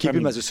 Keep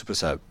him as a super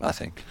sub, I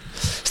think.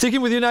 Sticking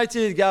with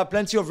United, Gab,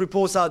 plenty of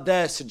reports out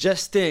there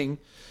suggesting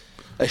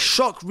a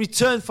shock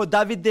return for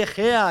David De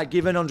Gea,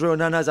 given Andre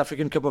Onana's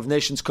African Cup of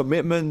Nations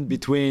commitment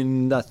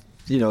between the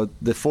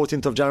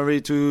 14th of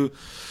January to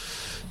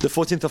the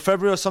 14th of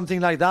February or something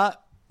like that.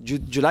 Do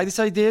you like this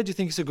idea? Do you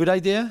think it's a good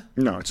idea?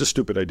 No, it's a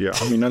stupid idea.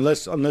 I mean,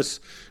 unless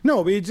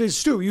no, it's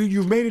stupid.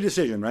 You've made a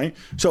decision, right?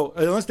 So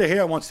unless De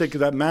Gea wants to take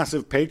that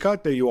massive pay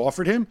cut that you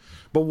offered him,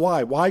 but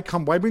why? Why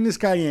bring this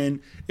guy in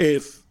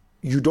if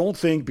you don't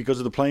think, because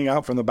of the playing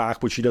out from the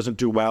back, which he doesn't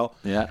do well,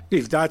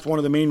 if that's one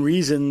of the main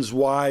reasons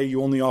why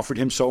you only offered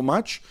him so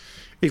much?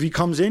 If he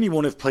comes in, he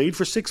won't have played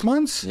for 6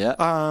 months. Yeah.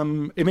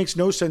 It makes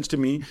no sense to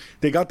me.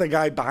 They got the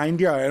guy behind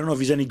you. I don't know if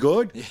he's any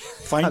good.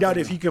 Find out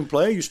if he can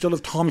play. You still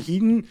have Tom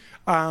Heaton.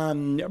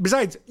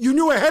 Besides, you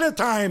knew ahead of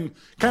time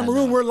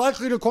Cameroon were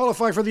likely to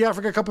qualify for the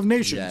Africa Cup of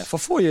Nations. Yeah, for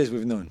 4 years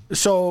we've known.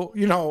 So,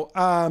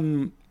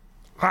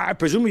 I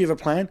presume you have a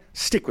plan.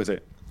 Stick with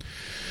it.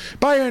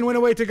 Bayern went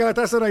away to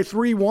Galatasaray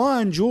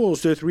 3-1.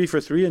 Jules, they're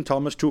 3-3, and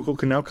Thomas Tuchel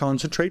can now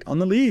concentrate on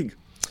the league.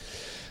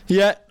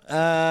 Yeah.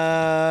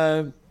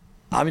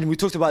 We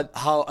talked about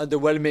how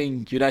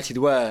underwhelming United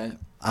were.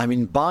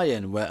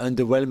 Bayern were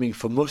underwhelming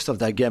for most of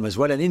that game as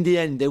well. And in the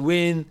end, they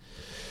win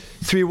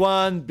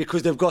 3-1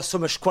 because they've got so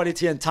much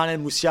quality and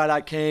talent.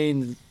 Musiala,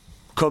 Kane,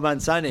 Coman,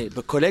 Sané.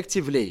 But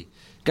collectively,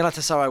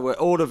 Galatasaray were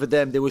all over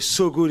them. They were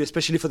so good,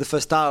 especially for the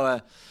first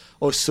hour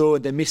or so.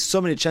 They missed so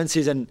many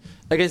chances. And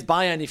against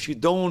Bayern, if you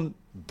don't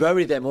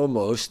bury them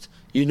almost,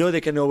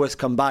 they can always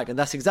come back. And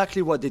that's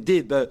exactly what they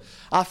did. But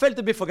I felt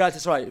a bit for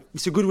Galatasaray.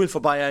 It's a good win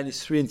for Bayern.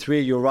 It's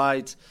 3-3, you're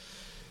right.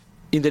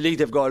 in the league,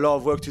 they've got a lot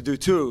of work to do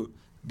too.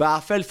 But I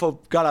felt for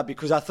Gala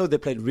because I thought they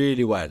played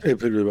really well. They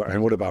played really well.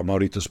 And what about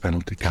Maurito's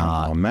penalty? Come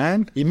on,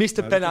 man. He missed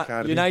a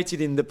penalty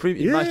United in the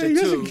match day 2. He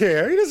doesn't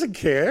care. He doesn't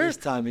care. This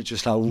time it's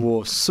just like,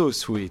 whoa, so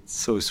sweet,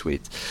 so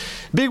sweet.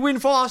 Big win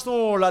for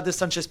Arsenal at the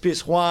Sanchez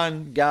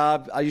PS1.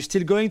 Gab, are you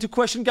still going to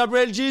question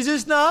Gabriel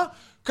Jesus now?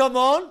 Come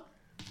on.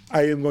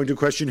 I am going to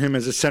question him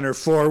as a center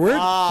forward.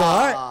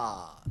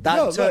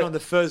 That turn on the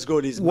first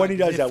goal is when he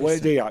does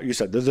that. You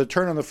said the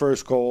turn on the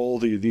first goal,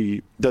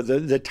 the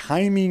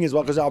timing as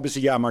well, because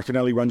obviously,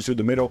 Martinelli runs through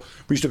the middle.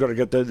 We still got to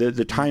get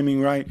the timing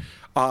right.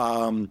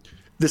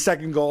 The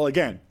second goal,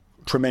 again,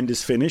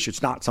 tremendous finish.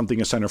 It's not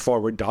something a center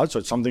forward does, so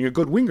it's something a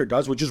good winger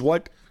does, which is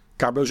what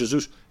Gabriel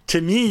Jesus,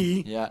 to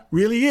me,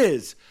 really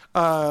is.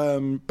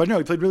 But no,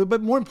 he played really.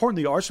 But more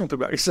importantly, Arsenal played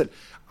well. I said,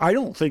 I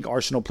don't think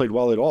Arsenal played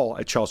well at all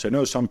at Chelsea. I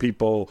know some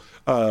people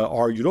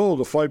argued,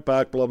 the fight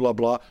back, blah, blah,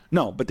 blah.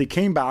 No, but they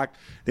came back.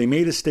 They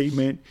made a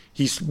statement.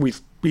 He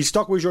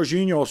stuck with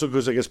Jorginho also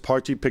because I guess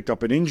Partey picked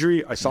up an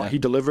injury. I thought he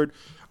delivered.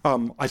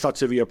 I thought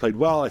Sevilla played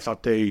well. I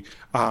thought they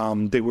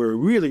were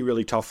really,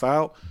 really tough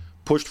out.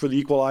 Pushed for the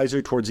equalizer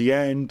towards the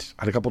end.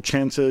 Had a couple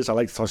chances. I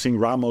liked seeing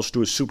Ramos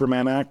do a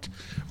Superman act.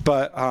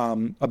 But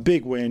a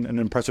big win, an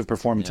impressive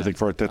performance, I think,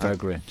 for Arteta. I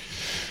agree.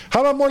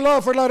 How about more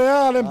love for La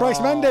Real and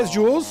Bryce Mendes,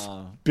 Jules?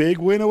 Big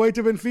win away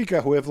to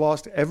Benfica, who have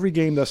lost every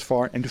game thus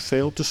far and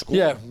failed to score.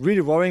 Yeah,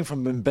 really worrying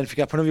from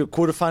Benfica point of view.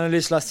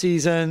 Quarter-finalists last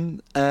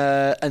season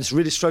and it's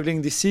really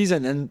struggling this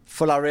season. And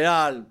for La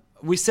Real,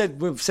 we've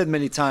said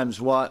many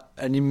times what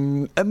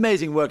an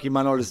amazing work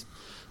Emmanuel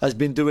has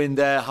been doing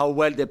there, how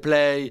well they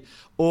play,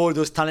 all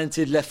those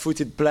talented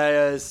left-footed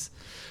players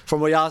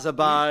from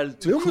Oyarzabal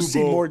to They almost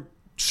Kubo. seem more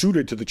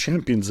suited to the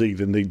Champions League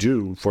than they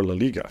do for La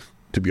Liga,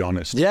 to be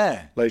honest.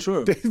 Yeah,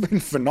 true. They've been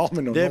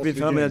phenomenal.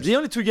 The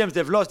only 2 games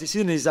they've lost this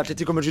season is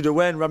Atletico Madrid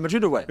away and Real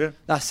Madrid away. Yeah.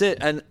 That's it.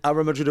 And at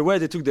Real Madrid away,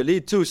 they took the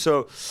lead too.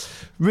 So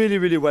really,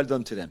 really well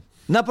done to them.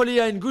 Napoli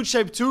are in good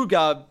shape too,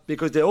 Gab,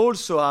 because they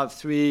also have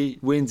 3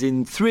 wins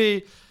in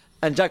 3.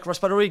 And Jack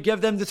Raspadori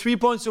gave them the 3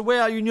 points away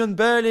at Union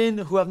Berlin,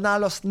 who have now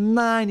lost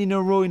 9 in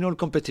a row in all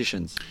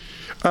competitions.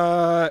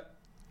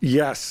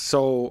 Yes.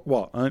 So,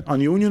 on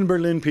the Union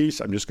Berlin piece,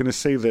 I'm just going to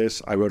say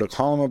this. I wrote a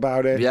column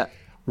about it. Yeah.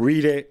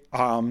 Read it.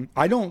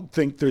 I don't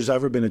think there's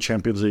ever been a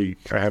Champions League.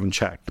 I haven't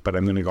checked, but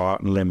I'm going to go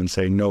out on a limb and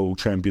say no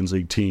Champions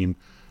League team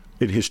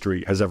in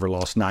history has ever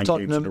lost 9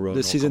 games in a row.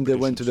 The season they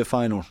went to the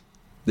final.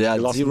 They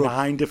lost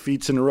 9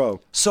 defeats in a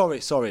row.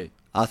 Sorry.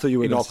 I thought you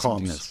were in all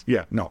calmness.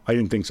 Yeah, no, I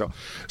didn't think so.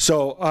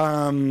 So,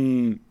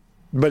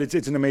 but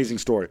it's an amazing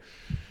story.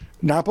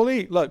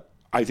 Napoli, look,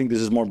 I think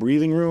this is more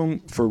breathing room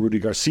for Rudy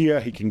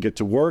Garcia. He can get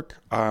to work.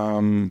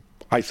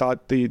 I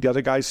thought the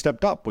other guys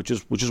stepped up, which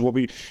is what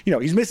we,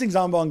 he's missing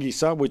Zambo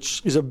Anguissa,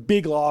 which is a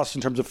big loss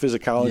in terms of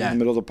physicality in the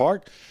middle of the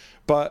park.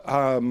 But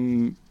I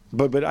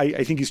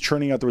think he's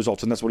churning out the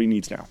results, and that's what he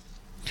needs now.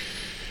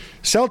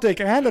 Celtic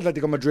and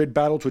Atletico Madrid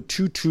battled to a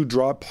 2-2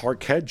 draw at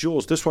Parkhead.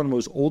 Jules, this one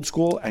was old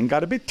school and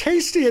got a bit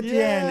tasty at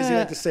the end, as you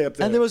like to say up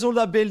there. And there was all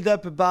that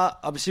build-up about,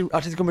 obviously,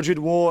 Atletico Madrid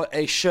wore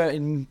a shirt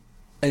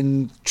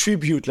in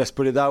tribute, let's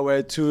put it that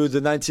way, to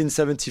the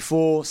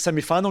 1974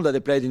 semi-final that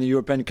they played in the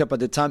European Cup at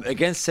the time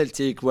against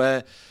Celtic,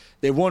 where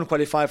they won't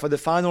qualify for the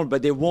final,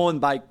 but they won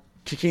by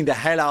kicking the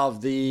hell out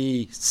of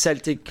the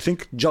Celtic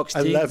Jocks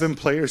team. 11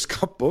 players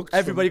got booked.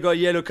 Everybody got a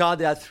yellow card.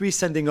 They had 3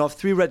 sending off,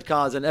 3 red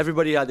cards, and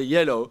everybody had a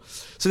yellow.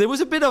 So there was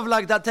a bit of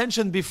that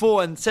tension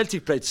before, and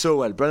Celtic played so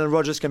well. Brendan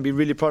Rodgers can be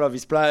really proud of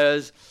his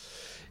players.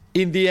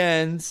 In the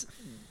end,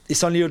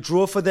 it's only a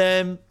draw for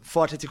them.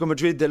 For Atletico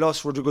Madrid, they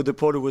lost. Rodrigo De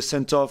Paul, who was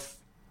sent off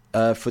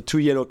for 2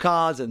 yellow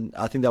cards, and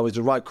I think that was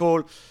the right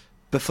call.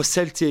 But for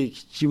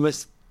Celtic, you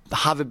must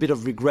have a bit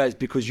of regret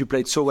because you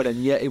played so well,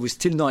 and yet it was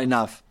still not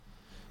enough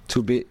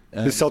to be.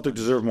 Does Celtic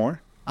deserve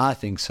more? I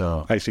think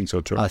so. I think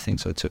so too.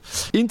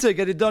 Inter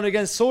get it done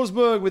against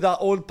Salzburg with our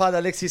old pal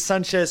Alexis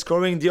Sanchez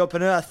scoring the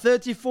opener at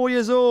 34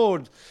 years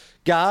old.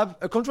 Gab,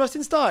 a contrast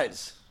in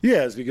styles.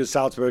 Yes, because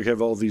Salzburg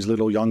have all these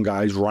little young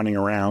guys running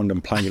around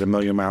and playing at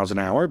 1,000,000 miles an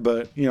hour.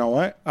 But you know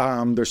what?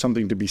 There's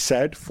something to be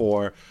said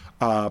for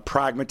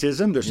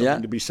pragmatism. There's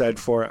something to be said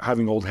for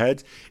having old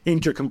heads.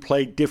 Inter can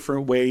play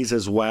different ways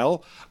as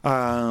well.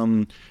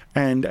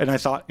 And I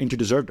thought Inter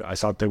deserved it. I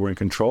thought they were in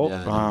control.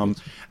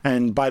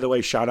 And by the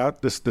way, shout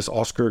out this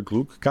Oscar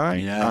Gluck guy.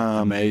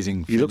 Yeah,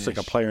 amazing. He looks like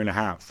a player and a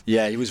half.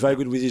 Yeah, he was very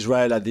good with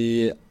Israel at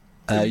the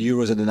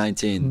Euros under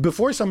 19.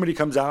 Before somebody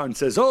comes out and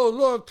says, "Oh,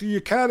 look, the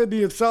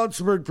Academy of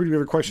Salzburg," we have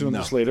a question on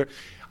this later.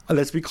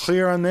 Let's be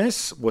clear on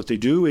this. What they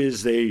do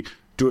is they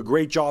do a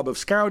great job of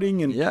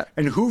scouting and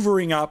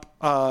hoovering up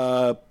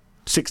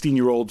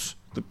 16-year-olds,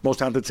 the most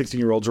talented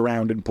 16-year-olds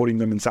around, and putting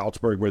them in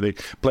Salzburg, where they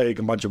play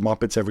a bunch of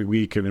Muppets every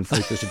week and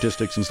inflate their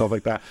statistics and stuff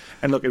like that.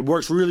 And look, it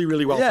works really,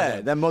 really well. Yeah, for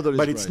them. that model is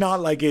But it's not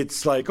like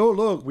oh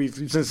look,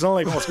 it's not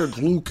like Oscar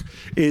Gluck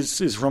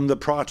is from the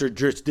Prater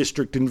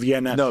district in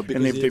Vienna,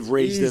 and they've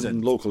raised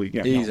him locally.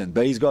 Yeah,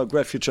 but he's got a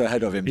great future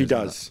ahead of him. He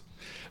does.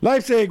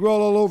 Leipzig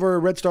roll all over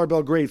Red Star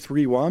Belgrade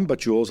 3-1, but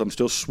Jules, I'm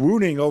still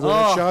swooning over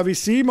Xavi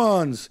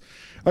Simons.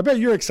 I bet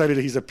you're excited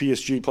that he's a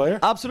PSG player.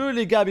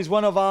 Absolutely, Gab. He's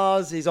one of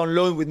ours. He's on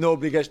loan with no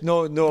obligation,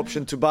 no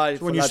option to buy.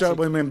 So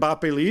when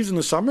Mbappe leaves in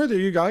the summer, there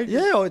you go.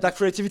 Yeah, or that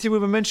creativity we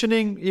were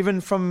mentioning,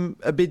 even from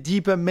a bit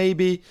deeper,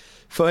 maybe.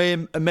 For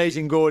him,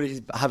 amazing goal.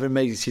 He's having an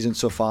amazing season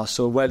so far,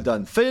 so well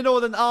done.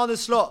 Feyenoord and Arne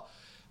Slot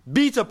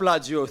beat up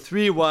Lazio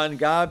 3-1.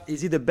 Gab,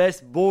 is he the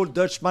best bold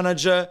Dutch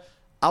manager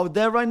out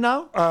there right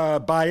now?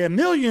 By a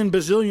million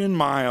bazillion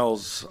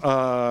miles.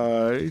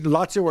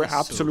 Lazio were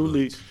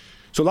absolutely...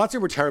 So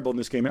Lazio were terrible in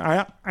this game.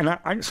 I'm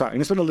going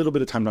to spend a little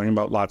bit of time talking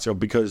about Lazio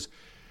because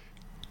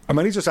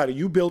Manchester City,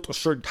 you built a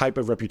certain type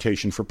of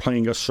reputation for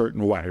playing a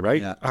certain way,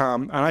 right? Yeah.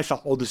 And I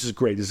thought, this is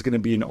great. This is going to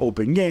be an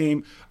open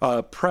game,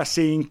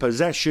 pressing,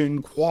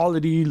 possession,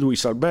 quality,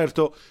 Luis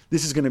Alberto.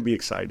 This is going to be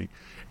exciting.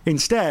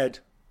 Instead,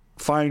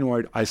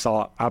 Feyenoord, I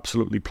saw,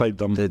 absolutely played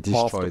them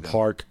off the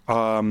park.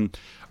 And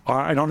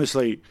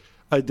honestly,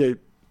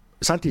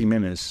 Santi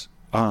Jimenez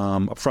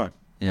up front.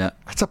 Yeah,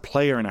 that's a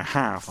player and a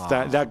half.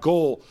 That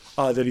goal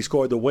that he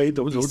scored, the way he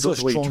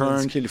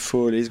turned,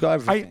 skillful. He's got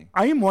everything.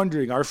 I am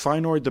wondering, are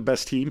Feyenoord the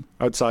best team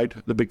outside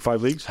the big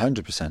five leagues?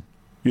 100%.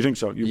 You think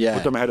so? You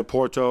put them ahead of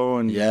Porto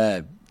and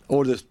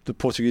all the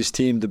Portuguese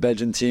team, the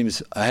Belgian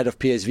teams ahead of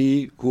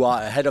PSV, who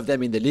are ahead of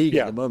them in the league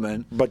at the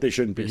moment. But they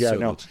shouldn't be.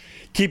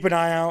 Keep an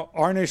eye out.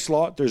 Arne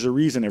Slot. There's a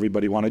reason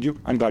everybody wanted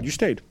you. I'm glad you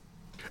stayed.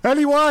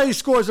 Eli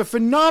scores a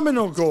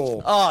phenomenal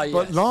goal.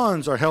 But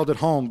Lons are held at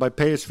home by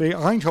PSV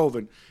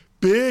Eindhoven.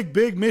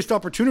 Big missed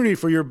opportunity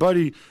for your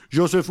buddy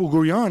Joseph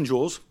Ugurian,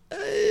 Jules.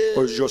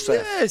 Or Joseph?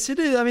 Yes, it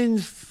is. I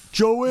mean,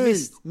 Joey.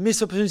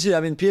 Missed opportunity.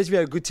 I mean, PSV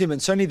are a good team, and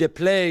certainly they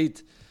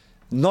played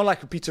not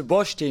like a Peter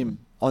Bosz team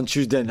on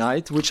Tuesday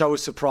night, which I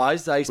was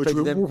surprised. I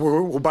expected them.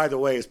 Who, by the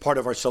way, is part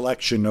of our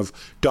selection of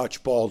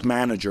Dutch bald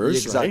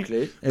managers.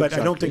 Exactly. Right? But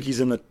I don't think he's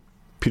in the.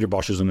 Peter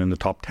Bosz isn't in the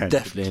top 10.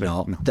 Definitely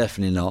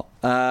not.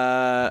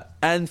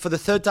 And for the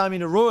third time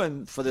in a row,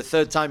 and for the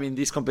third time in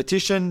this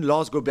competition,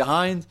 Lens go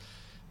behind.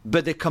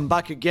 But they come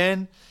back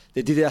again.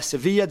 They did it at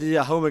Sevilla, they did it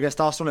at home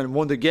against Arsenal and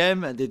won the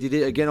game. And they did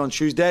it again on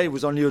Tuesday. It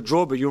was only a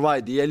draw, but you're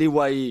right. The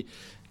Eliwai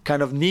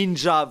kind of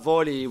ninja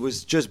volley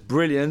was just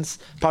brilliant.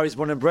 Paris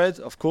born and bred,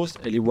 of course,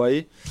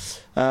 Eliwai.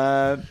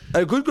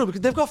 A good group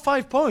because they've got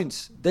 5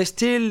 points. They're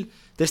still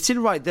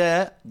right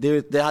there.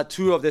 They had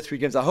 2 of their 3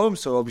 games at home,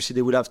 so obviously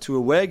they would have 2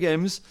 away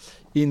games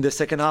in the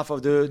second half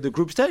of the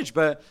group stage.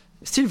 But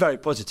still very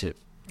positive.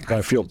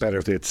 I feel better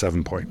if they had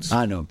 7 points.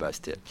 I know, but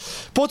still.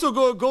 Porto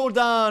go goal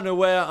down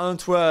away at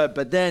Antwerp,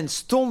 but then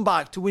storm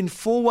back to win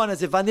 4-1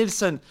 as Van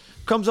Nilsson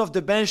comes off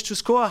the bench to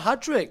score a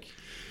hat-trick.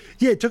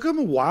 Yeah, it took him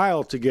a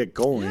while to get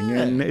going,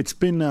 and it's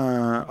been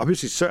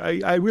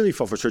obviously. I really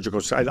felt for Sergio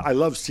Costa. I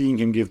love seeing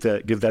him give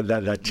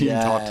that team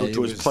talk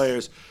to his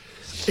players.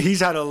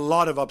 He's had a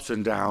lot of ups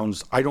and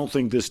downs. I don't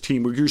think this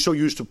team. You're so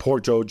used to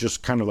Porto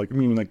just kind of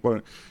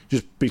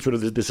just being sort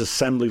of this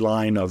assembly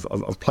line of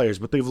players,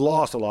 but they've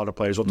lost a lot of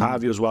players.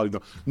 Otavio as well.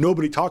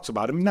 Nobody talks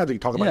about him. Now they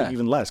talk about him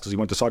even less because he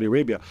went to Saudi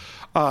Arabia.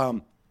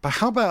 But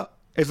how about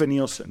Evan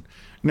Nielsen?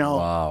 Now,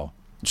 wow.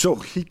 So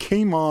he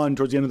came on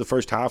towards the end of the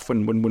first half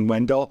when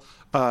Wendell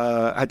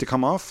had to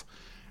come off,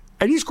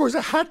 and he scores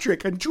a hat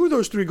trick, and 2 of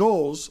those 3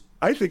 goals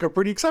I think are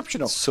pretty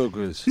exceptional. So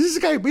good. This is a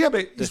guy,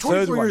 but he's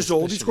 24 years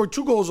old. He scored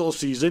 2 goals all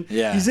season.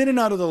 Yeah. He's in and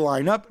out of the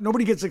lineup.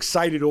 Nobody gets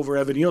excited over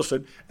Evan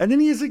Nielsen. And then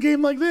he has a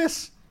game like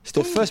this. He's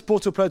the first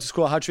Porto player to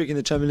score a hat-trick in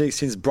the Champions League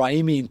since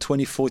Brahimi in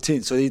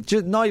 2014. So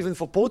not even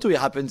for Porto, it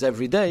happens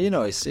every day.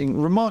 It's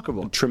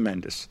remarkable.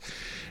 Tremendous.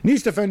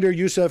 Nice defender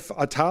Youssef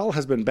Attal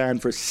has been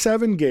banned for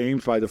 7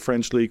 games by the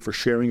French League for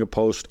sharing a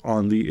post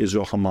on the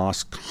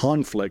Israel-Hamas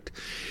conflict.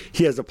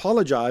 He has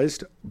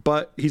apologized,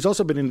 but he's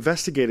also been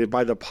investigated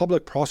by the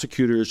public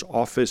prosecutor's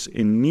office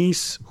in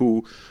Nice,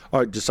 who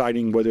are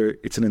deciding whether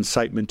it's an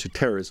incitement to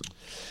terrorism.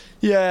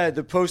 Yeah,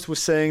 the post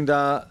was saying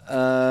that...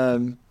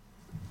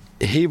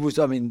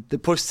 the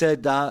post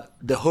said that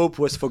the hope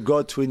was for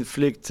God to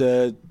inflict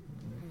a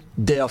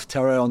day of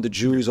terror on the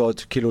Jews or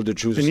to kill all the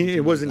Jews. And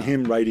it wasn't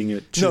him writing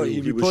it, too. No,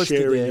 he was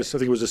sharing this. I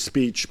think it was a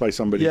speech by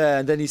somebody. Yeah,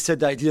 and then he said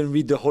that he didn't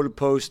read the whole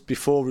post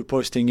before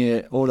reposting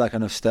it, all that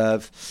kind of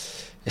stuff.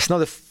 It's not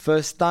the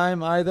first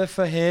time either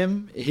for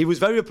him. He was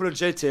very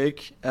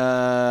apologetic,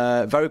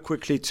 very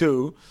quickly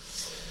too.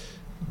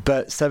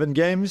 But 7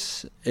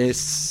 games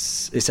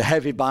is a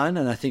heavy ban,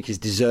 and I think it's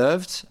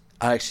deserved.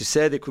 I actually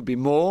said there could be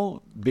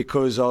more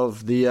because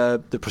of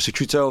the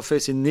prosecutor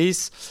office in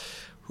Nice,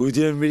 who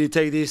didn't really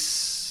take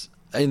this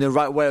in the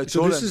right way at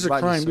all. So this is a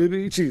crime.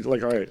 All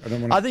right,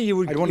 I think he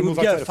would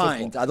get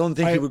fined. I don't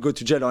think he would go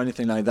to jail or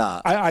anything like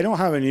that. I don't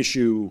have an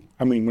issue.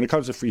 I mean, when it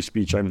comes to free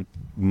speech, I'm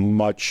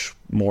much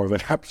more of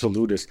an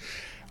absolutist.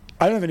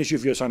 I don't have an issue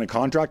if you sign a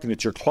contract and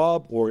it's your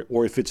club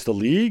or if it's the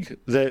league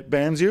that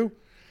bans you.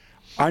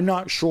 I'm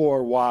not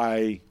sure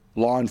why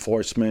law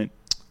enforcement...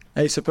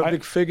 He's a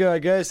public figure, I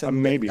guess.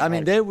 And maybe. I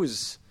mean,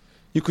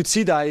 you could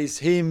see that it's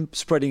him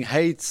spreading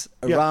hate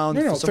around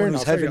for someone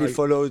who's heavily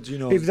followed.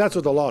 If that's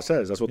what the law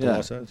says, that's what the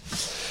law says.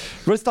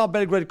 Red Star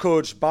Belgrade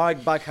coach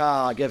Barak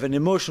Bakar gave an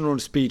emotional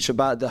speech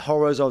about the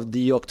horrors of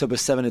the October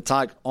 7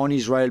 attack on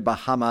Israel by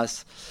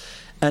Hamas.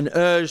 and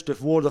urged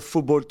the world of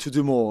football to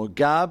do more.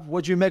 Gab,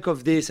 what do you make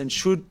of this? And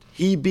should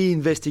he be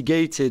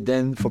investigated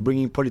then for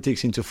bringing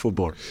politics into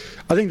football?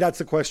 I think that's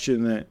the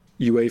question that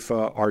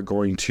UEFA are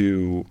going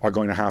to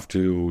have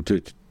to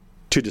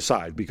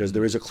decide, because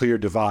there is a clear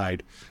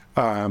divide.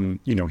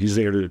 He's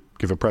there to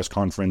give a press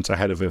conference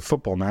ahead of a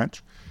football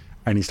match,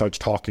 and he starts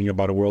talking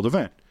about a world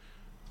event.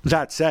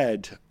 That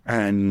said,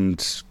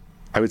 and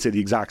I would say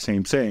the exact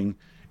same thing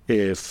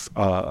if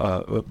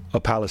a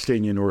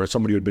Palestinian or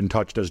somebody who had been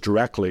touched as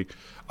directly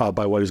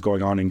by what is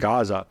going on in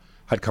Gaza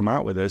had come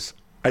out with this,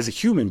 as a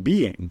human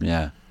being,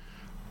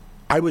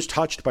 I was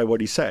touched by what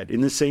he said.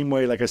 In the same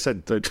way, like I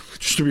said,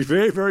 just to be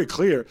very, very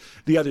clear,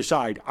 the other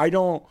side,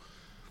 on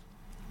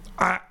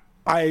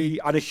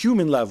a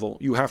human level,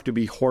 you have to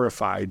be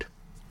horrified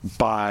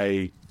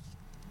by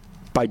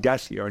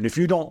death here. And if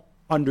you don't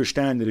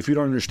understand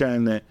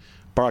that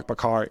Barak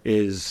Bakar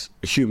is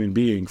a human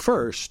being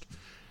first,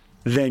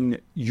 then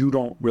you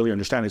don't really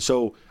understand it.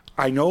 So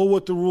I know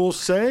what the rules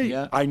say.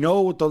 Yeah. I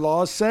know what the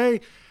laws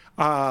say.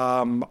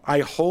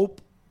 I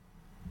hope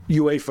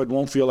UEFA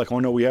won't feel like, oh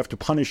no, we have to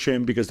punish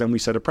him because then we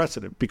set a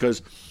precedent.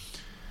 Because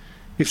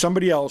if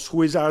somebody else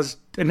who is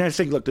and I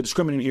think, look, the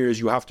discriminant here is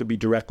you have to be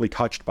directly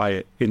touched by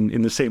it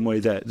in the same way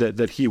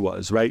that he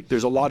was, right?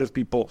 There's a lot of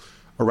people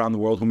around the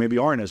world who maybe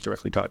aren't as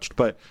directly touched.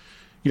 But,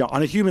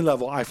 on a human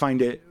level, I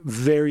find it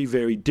very,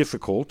 very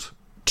difficult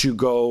to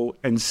go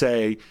and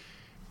say,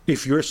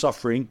 if you're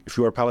suffering, if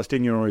you are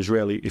Palestinian or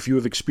Israeli, if you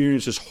have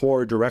experienced this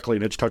horror directly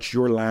and it's touched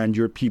your land,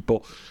 your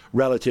people,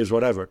 relatives,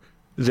 whatever,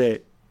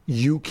 that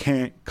you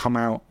can't come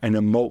out and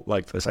emote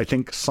like this. I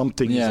think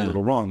something is a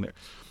little wrong there.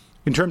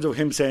 In terms of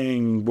him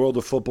saying world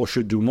of football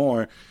should do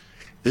more,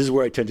 this is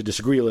where I tend to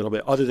disagree a little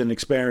bit. Other than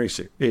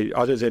experiencing it,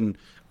 other than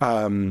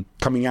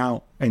coming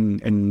out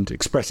and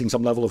expressing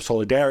some level of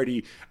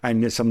solidarity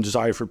and some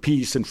desire for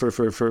peace and for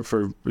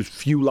as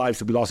few lives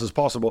to be lost as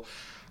possible,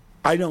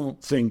 I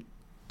don't think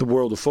the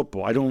world of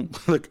football. I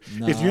don't look.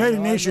 If the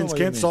United Nations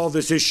can't solve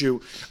this issue,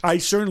 I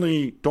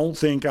certainly don't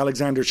think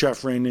Alexander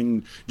Sheffrin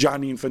and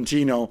Gianni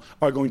Infantino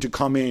are going to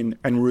come in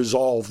and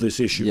resolve this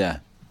issue. Yeah.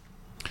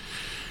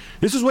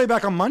 This was way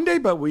back on Monday,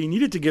 but we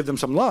needed to give them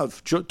some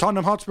love.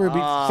 Tottenham Hotspur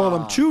beat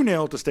Fulham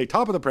 2-0 to stay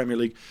top of the Premier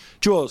League.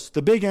 Jules,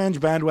 the Big Ange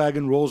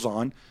bandwagon rolls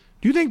on.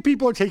 Do you think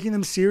people are taking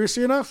them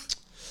seriously enough?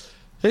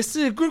 It's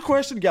a good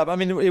question, Gab. I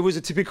mean, it was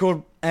a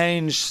typical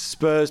Ange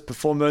Spurs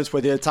performance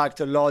where they attacked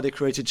a lot, they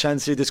created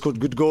chances, they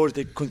scored good goals,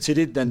 they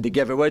conceded, then they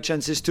gave away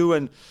chances too.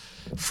 And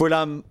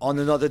Fulham, on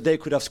another day,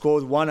 could have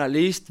scored one at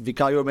least.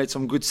 Vicario made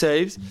some good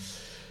saves.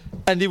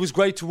 And it was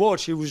great to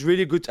watch. It was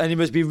really good, and it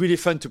must be really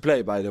fun to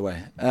play, by the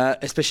way,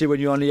 especially when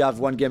you only have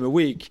one game a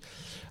week.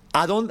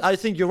 I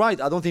think you're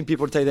right. I don't think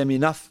people take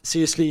them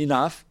seriously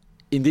enough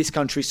in this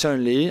country,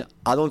 certainly.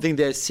 I don't think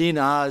they're seen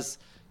as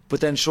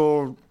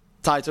potential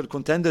title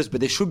contenders,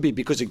 but they should be,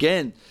 because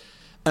again,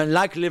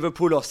 unlike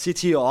Liverpool or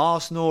City or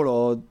Arsenal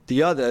or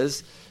the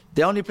others,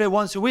 they only play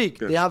once a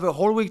week. Yes. They have a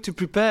whole week to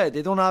prepare.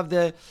 They don't have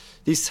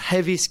this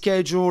heavy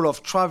schedule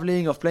of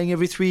traveling, of playing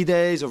every 3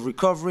 days, of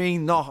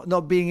recovering,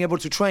 not being able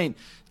to train.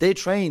 They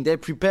train, they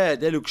prepare,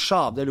 they look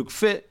sharp, they look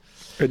fit.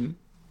 And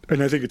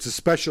I think it's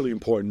especially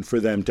important for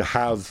them to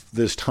have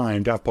this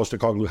time, to have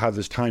Postecoglou have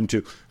this time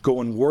to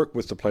go and work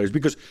with the players.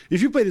 Because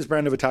if you play this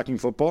brand of attacking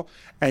football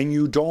and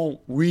you don't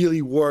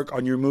really work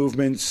on your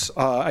movements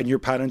and your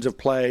patterns of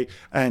play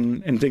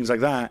and things like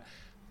that,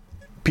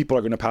 people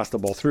are going to pass the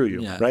ball through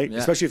you, right? Yeah.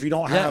 Especially if you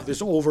don't have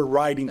this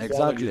overriding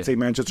quality that, say,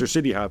 Manchester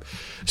City have.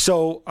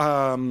 So,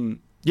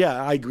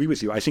 I agree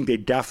with you. I think they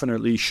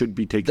definitely should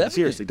be taken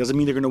seriously. Doesn't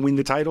mean they're going to win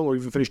the title or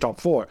even finish top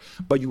 4,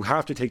 but you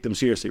have to take them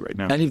seriously right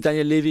now. And if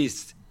Daniel Levy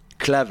is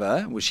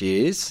clever, which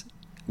he is,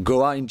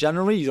 go out in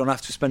January, you don't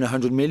have to spend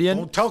 100 million.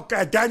 Don't tell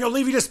Daniel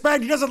Levy to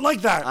spend. He doesn't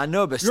like that. I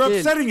know, but you're still,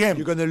 upsetting him.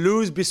 You're going to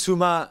lose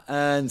Bissouma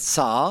and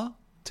Sarr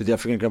to the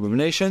African Cup of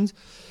Nations.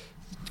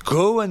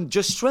 Go and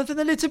just strengthen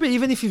a little bit,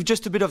 even if you've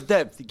just a bit of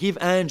depth. Give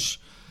Ange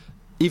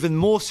even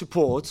more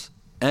support,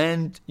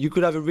 and you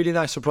could have a really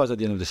nice surprise at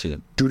the end of the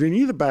season. Do they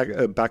need a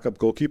backup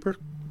goalkeeper?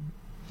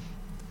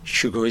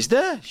 Hugo is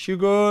there.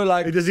 Hugo,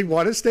 does he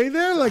want to stay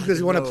there? Does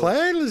he want to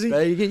play?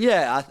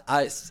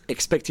 I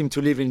expect him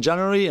to leave in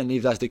January, and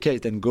if that's the case,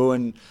 then go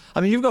and...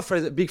 I mean, you've got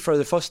big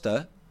Freddie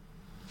Foster.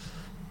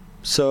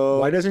 So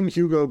why doesn't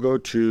Hugo go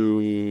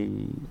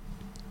to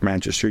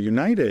Manchester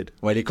United?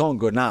 Well, he can't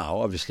go now,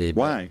 obviously.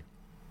 Why?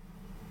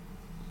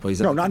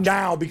 No, not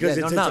now, because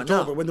it's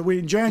October. When we're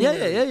in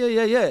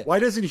January. Yeah. Why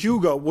doesn't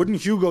Hugo?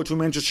 Wouldn't Hugo to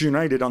Manchester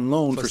United on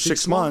loan for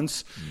 6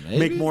 months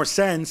make more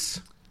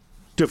sense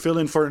to fill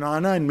in for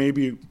Onana and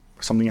maybe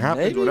something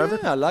happens, whatever?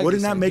 Yeah,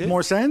 Wouldn't that make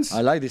more sense? I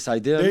like this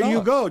idea. There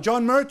you go,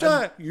 John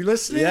Murta. You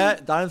listening? Yeah,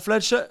 Darren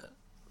Fletcher.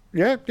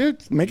 Yeah,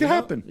 make it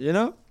happen.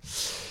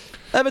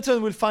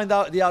 Everton will find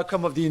out the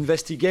outcome of the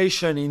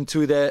investigation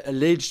into the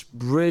alleged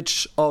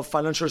breach of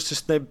financial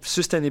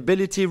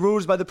sustainability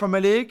rules by the Premier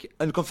League.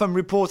 And confirmed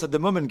reports at the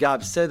moment,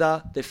 Gab, said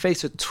that they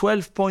face a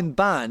 12-point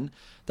ban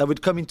that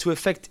would come into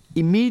effect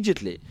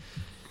immediately.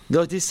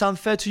 Does this sound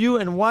fair to you?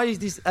 And why is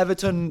this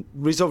Everton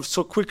resolved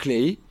so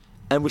quickly?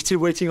 and we're still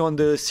waiting on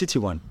the City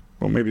one.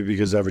 Well, maybe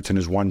because Everton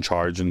is one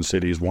charge and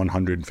City is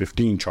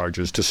 115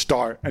 charges to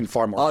start and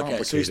far more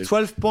complicated. So it's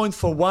 12 points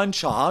for one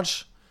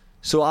charge.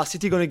 So are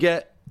City going to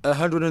get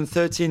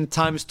 113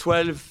 times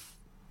 12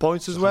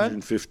 points as well?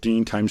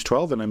 115 times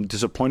 12, and I'm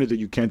disappointed that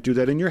you can't do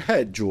that in your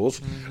head,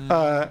 Jules.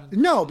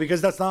 No,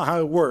 because that's not how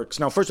it works.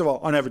 Now, first of all,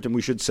 on Everton,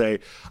 we should say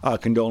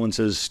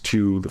condolences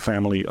to the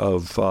family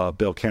of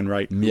Bill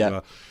Kenwright,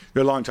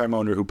 your longtime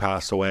owner who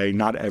passed away.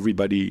 Not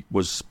everybody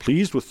was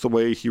pleased with the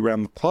way he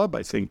ran the club,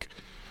 I think,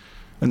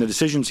 and the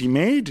decisions he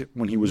made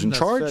when he was in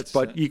charge,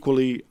 but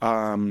equally,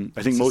 I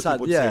think most people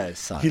would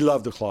say he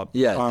loved the club.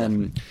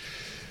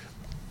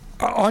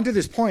 On to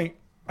this point,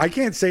 I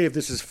can't say if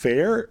this is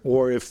fair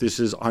or if this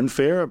is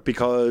unfair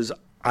because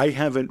I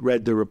haven't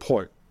read the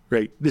report.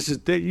 Right? This is,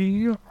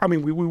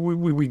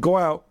 we go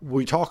out,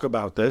 we talk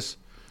about this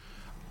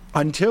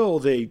until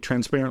they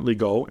transparently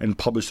go and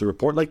publish the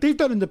report, like they've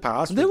done in the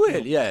past. They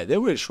will, they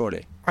will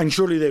surely. And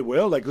surely they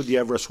will, like with the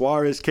Evra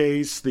Suarez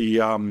case, the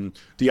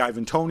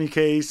Ivan Toney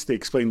case. They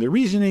explain the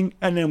reasoning,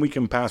 and then we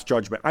can pass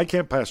judgment. I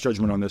can't pass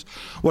judgment on this.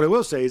 What I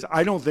will say is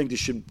I don't think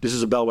this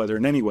is a bellwether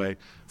in any way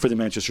for the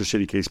Manchester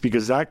City case,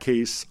 because that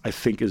case, I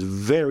think, is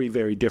very,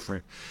 very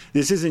different.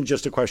 This isn't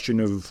just a question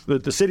of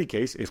the City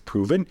case, if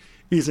proven,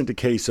 isn't a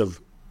case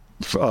of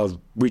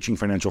reaching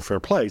financial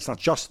fair play. It's not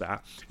just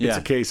that. It's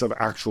a case of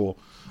actual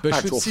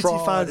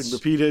fraud and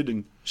repeated.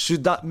 And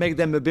should that make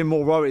them a bit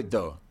more worried,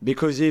 though?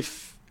 Because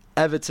if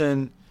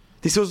Everton,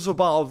 this is also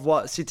part of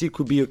what City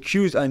could be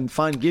accused and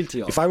found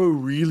guilty of. If I were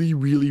really,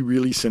 really,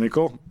 really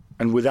cynical,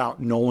 and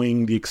without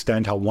knowing the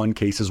extent how one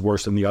case is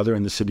worse than the other,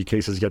 and the City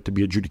case has yet to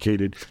be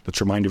adjudicated,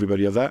 let's remind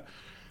everybody of that,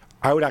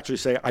 I would actually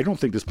say I don't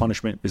think this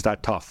punishment is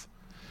that tough.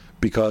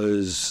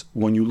 Because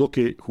when you look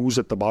at who's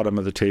at the bottom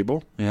of the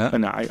table,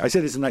 and I say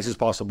this in the nicest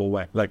possible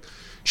way, like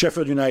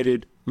Sheffield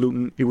United,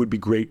 Luton, it would be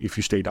great if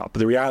you stayed up. But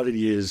the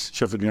reality is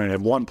Sheffield United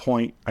have 1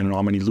 point. I don't know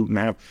how many Luton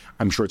have.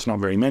 I'm sure it's not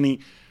very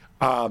many.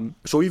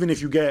 So even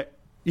if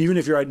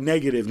you're at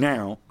negative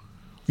now,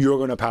 you're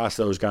going to pass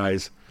those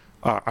guys.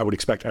 I would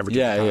expect Everton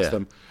to pass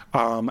them.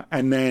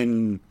 And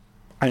then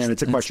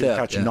it's a question of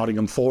catching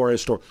Nottingham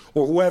Forest or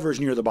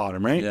whoever's near the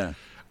bottom, right?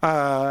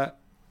 I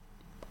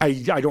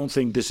don't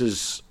think this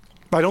is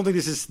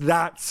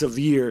that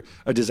severe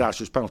a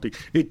disastrous penalty.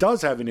 It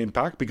does have an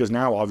impact because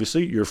now,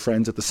 obviously, your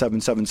friends at the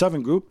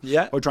 777 group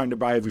are trying to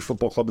buy every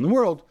football club in the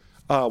world,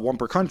 one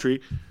per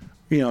country.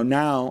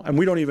 Now, and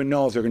we don't even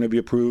know if they're going to be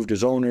approved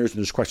as owners, and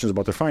there's questions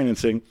about their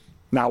financing.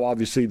 Now,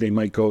 obviously, they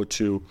might go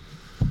to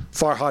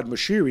Farhad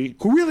Moshiri,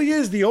 who really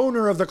is the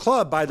owner of the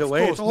club, by the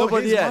way. It's all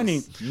his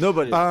money.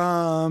 Nobody.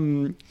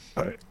 And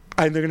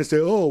they're going to say,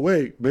 oh,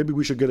 wait, maybe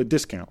we should get a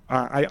discount.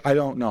 I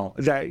don't know.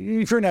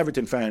 If you're an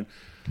Everton fan,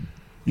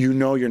 you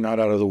know you're not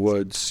out of the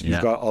woods.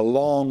 You've got a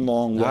long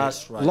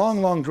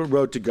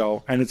road to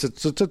go, and it's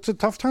a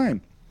tough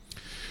time.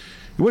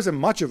 It wasn't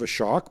much of a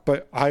shock,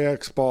 but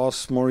Ajax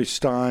boss Maurice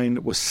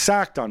Stein was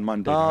sacked on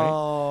Monday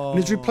night. And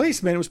his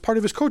replacement was part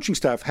of his coaching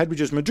staff,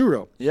 Hedwiges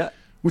Maduro.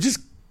 Which is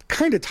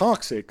kind of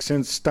toxic,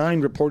 since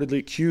Stein reportedly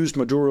accused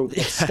Maduro of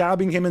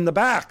stabbing him in the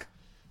back.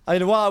 I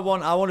mean, what I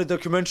want a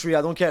documentary.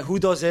 I don't care who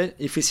does it,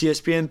 if it's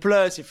ESPN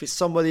Plus, if it's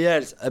somebody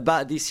else,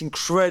 about this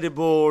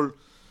incredible,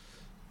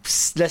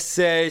 let's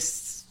say,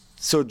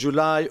 so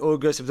July,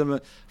 August, September,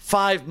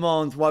 5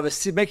 months,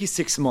 whatever, make it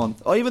 6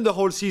 months, or even the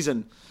whole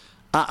season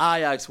at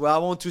Ajax, where I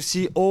want to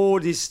see all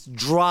this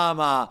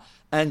drama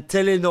and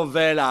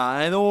telenovela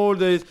and all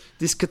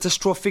this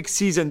catastrophic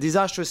season,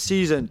 disastrous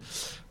season.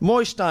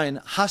 Maurice Stein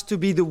has to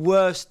be the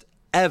worst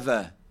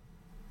ever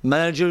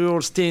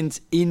managerial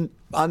stint in,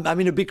 I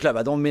mean, a big club.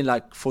 I don't mean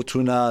like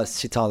Fortuna,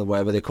 Sittard,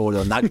 whatever they call it,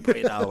 or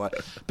Nagpre now.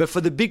 But for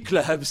the big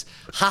clubs,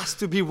 has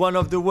to be one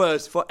of the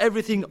worst for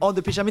everything on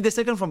the pitch. I mean, they're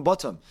second from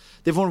bottom.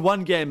 They've won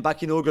one game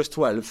back in August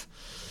 12.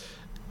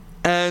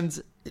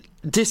 And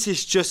this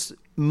is just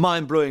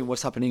mind-blowing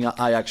what's happening at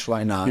Ajax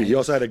right now. He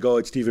also had a go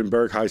at Steven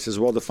Berghuis as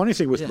well. The funny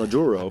thing with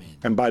Maduro,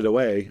 and by the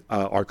way,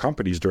 our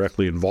company's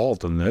directly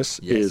involved in this,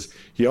 is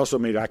he also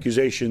made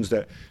accusations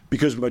that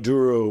because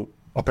Maduro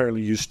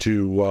apparently used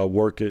to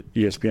work at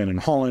ESPN in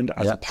Holland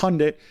as a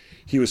pundit,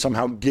 he was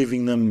somehow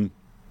giving them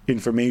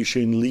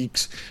information,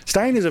 leaks.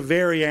 Stein is a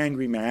very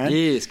angry man.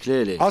 He is,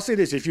 clearly. I'll say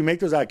this, if you make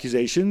those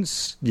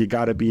accusations, you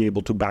got to be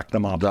able to back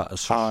them up. You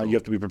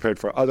have to be prepared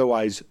for it.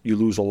 Otherwise, you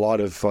lose a lot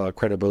of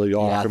credibility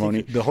or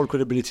acrimony. The whole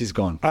credibility is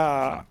gone.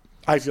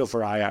 I feel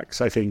for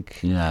Ajax. I think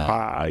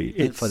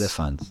it's for their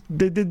fans.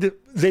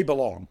 They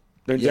belong.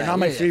 They're not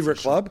my favorite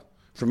club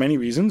for many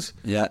reasons,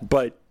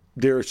 but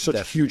they're such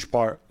a huge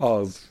part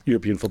of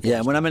European football.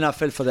 Yeah, when I mean I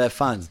felt for their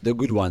fans, the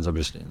good ones,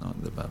 obviously.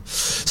 Not the bad.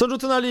 Sandro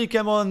Tonali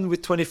came on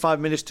with 25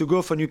 minutes to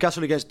go for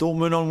Newcastle against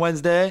Dortmund on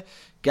Wednesday.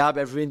 Gab,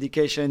 every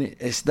indication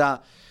is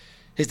that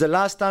it's the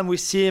last time we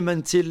see him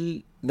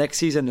until next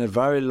season in a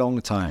very long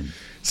time.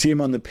 See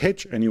him on the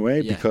pitch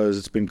anyway, because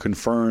it's been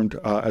confirmed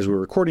as we're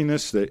recording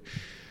this that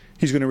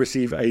he's going to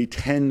receive a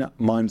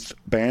 10-month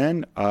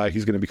ban.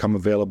 He's going to become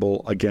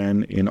available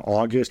again in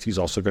August. He's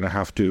also going to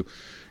have to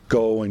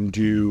go and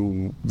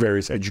do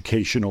various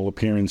educational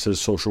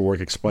appearances, social work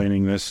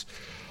explaining this.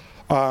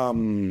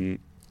 I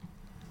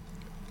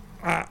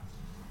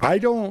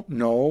don't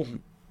know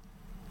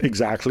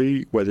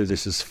exactly whether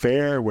this is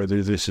fair,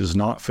 whether this is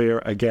not fair.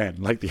 Again,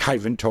 like the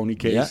Ivan Toney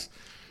case,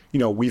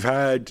 we've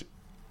had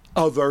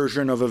a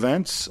version of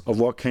events of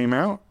what came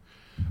out.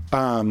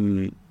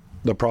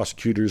 The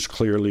prosecutors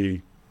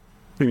clearly,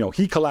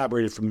 he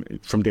collaborated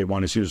from day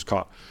one as he was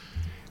caught.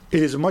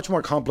 It is a much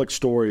more complex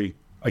story,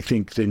 I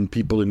think, than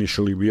people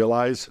initially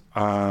realize,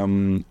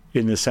 in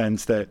the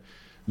sense that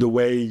the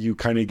way you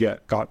kind of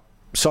got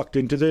sucked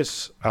into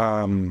this,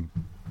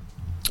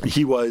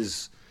 he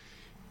was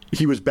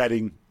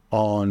betting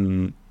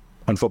on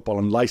football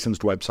on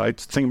licensed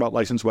websites. The thing about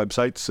licensed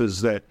websites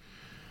is that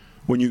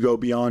when you go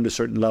beyond a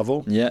certain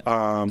level,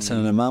 it's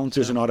an amount.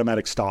 There's an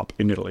automatic stop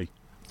in Italy.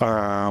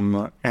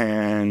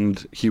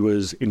 And he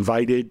was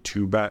invited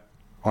to bet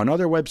on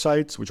other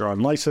websites, which are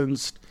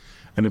unlicensed.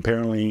 And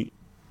apparently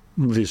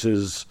this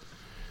is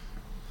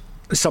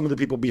some of the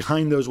people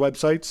behind those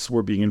websites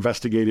were being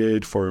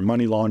investigated for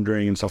money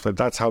laundering and stuff like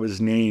that. That's how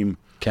his name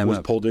was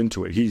pulled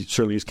into it. He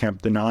certainly, his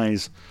camp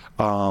denies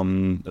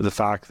the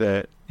fact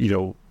that,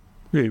 some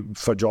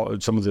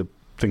of the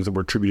things that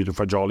were attributed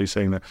to Fagioli,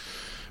 saying that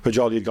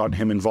Fagioli had gotten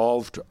him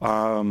involved.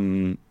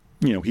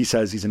 He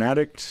says he's an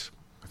addict.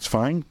 It's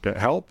fine to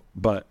help,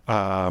 but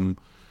I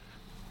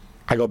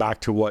go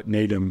back to what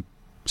Nadim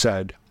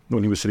said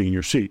when he was sitting in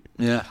your seat.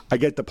 Yeah, I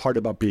get the part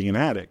about being an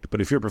addict,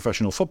 but if you're a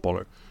professional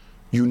footballer,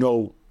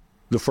 the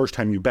first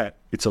time you bet,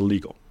 it's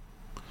illegal.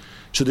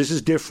 So this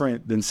is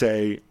different than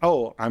say,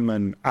 oh, I'm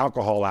an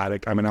alcohol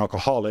addict, I'm an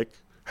alcoholic,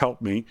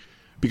 help me.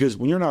 Because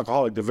when you're an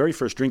alcoholic, the very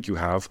first drink you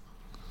have,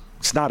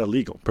 it's not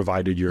illegal,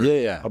 provided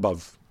you're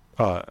above,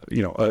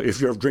 if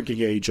you're of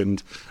drinking age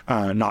and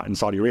not in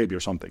Saudi Arabia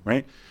or something,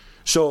 right?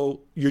 So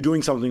you're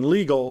doing something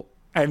legal,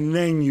 and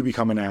then you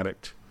become an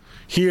addict.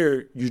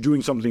 Here, you're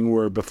doing something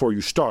where before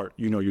you start,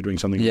 you're doing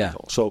something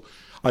illegal. So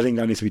I think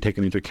that needs to be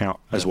taken into account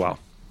as well.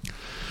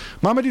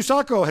 Mamadou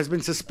Sakho has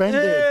been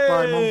suspended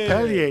by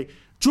Montpellier.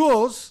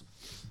 Jules,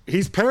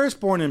 he's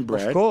Paris-born and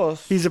bred. Of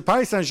course. He's a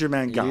Paris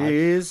Saint-Germain guy. He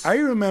is. I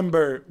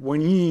remember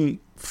when he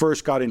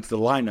first got into the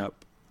lineup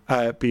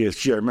at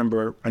PSG, I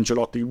remember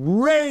Ancelotti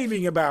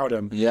raving about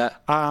him. Yeah.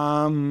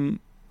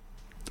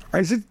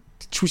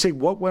 Should we say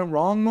what went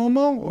wrong,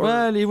 Momo?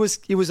 Well, he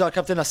was our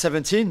captain at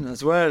 17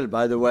 as well,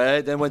 by the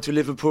way. Then went to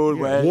Liverpool.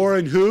 Where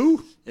Warren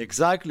who?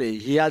 Exactly.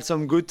 He had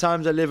some good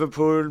times at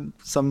Liverpool,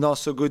 some not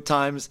so good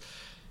times.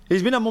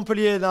 He's been at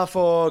Montpellier now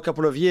for a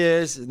couple of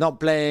years, not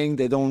playing.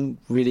 They don't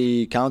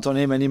really count on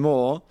him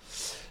anymore.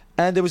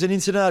 And there was an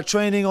incident at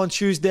training on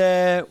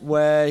Tuesday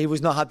where he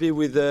was not happy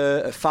with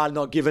a foul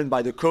not given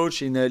by the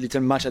coach in a little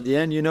match at the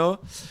end,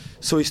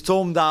 So he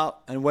stormed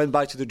out and went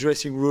back to the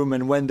dressing room.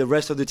 And when the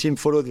rest of the team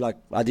followed, like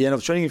at the end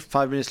of training,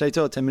 5 minutes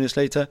later or 10 minutes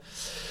later,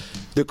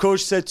 the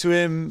coach said to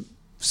him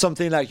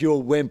something like, "You're a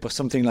wimp," or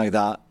something like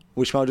that,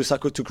 which Mamadou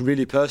Sakho took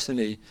really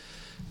personally.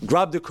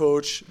 Grabbed the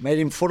coach, made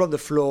him fall on the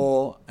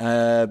floor,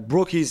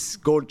 broke his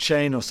gold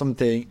chain or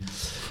something.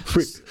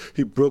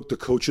 He broke the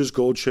coach's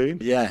gold chain?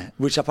 Yeah,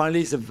 which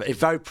apparently is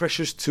very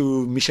precious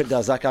to Michel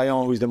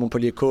Derzakarian, who is the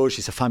Montpellier coach.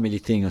 It's a family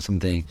thing or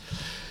something.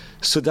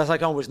 So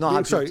Derzakarian was not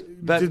happy. Sorry,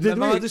 but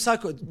Mamadou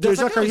Sakho...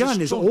 Derzakarian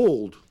is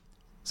old.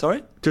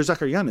 Sorry?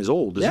 Derzakarian is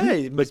old, isn't he?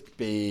 Yeah, it must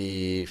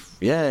be...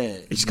 Yeah.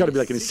 He's got to be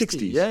like in his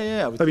 60s.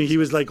 Yeah. I mean, he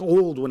was like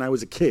old when I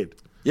was a kid.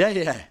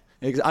 Yeah.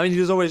 I mean,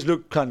 he always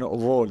looked kind of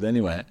old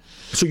anyway.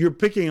 So you're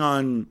picking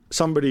on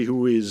somebody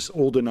who is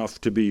old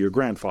enough to be your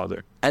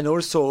grandfather. And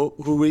also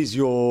who is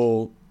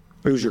your...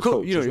 Who's your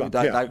coach?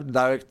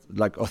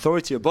 Direct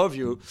authority above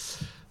you.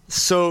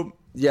 So,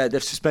 yeah,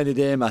 they've suspended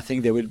him. I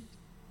think they will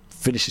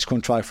finish his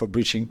contract for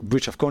breach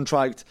of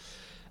contract.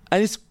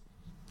 And it's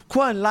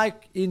quite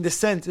like in the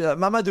sense,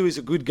 Mamadou is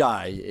a good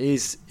guy.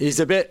 He's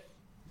a bit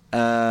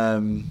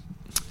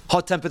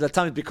hot-tempered at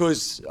times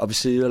because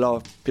obviously a lot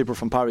of people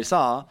from Paris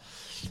are.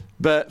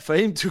 But for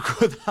him to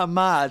go that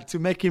mad, to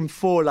make him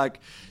fall,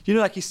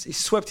 he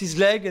swept his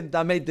leg and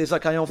that made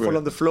Derzakarian fall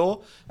on the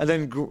floor and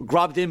then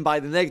grabbed him by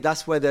the neck.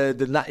 That's where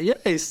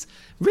it's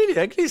really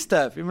ugly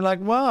stuff. I'm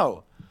like,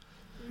 wow.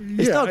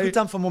 It's not a good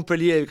time for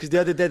Montpellier because the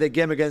other day the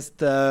game against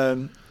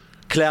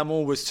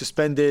Clermont was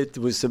suspended,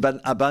 was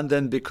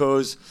abandoned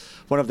because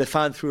one of the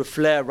fans threw a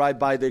flare right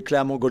by the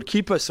Clermont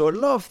goalkeeper. So a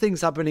lot of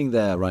things happening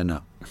there right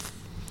now.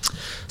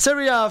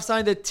 Serie A have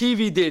signed a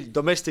TV deal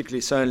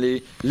domestically,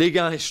 certainly.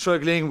 Liga is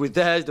struggling with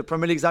theirs. The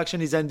Premier League's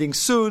action is ending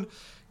soon.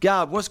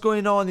 Gab, what's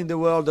going on in the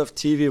world of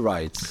TV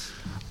rights?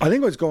 I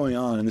think what's going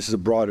on, and this is a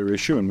broader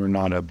issue, and we're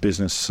not a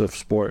business of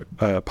sport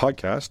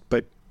podcast,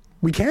 but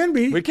we can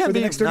be for the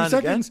next 30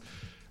 seconds.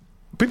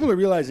 People are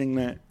realizing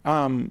that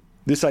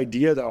this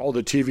idea that all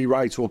the TV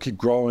rights will keep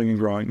growing and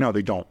growing. No,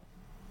 they don't.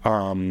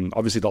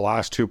 Obviously, the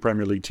last two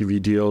Premier League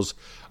TV deals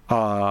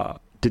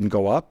didn't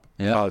go up.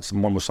 Yeah.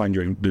 One was signed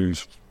during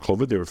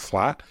COVID. They were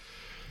flat.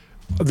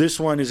 This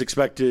one is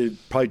expected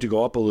probably to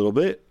go up a little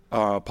bit,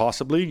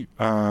 possibly.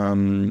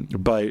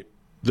 But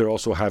they're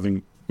also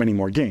having many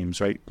more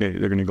games, right?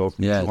 They're going to go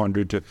from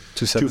 200 to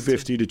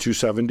 250 to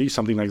 270,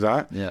 something like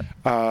that. Yeah.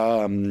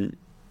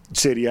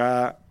 Serie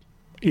A,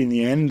 in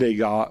the end, they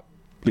had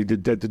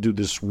to do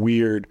this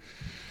weird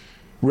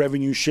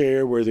revenue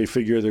share where they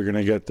figure they're going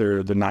to get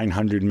the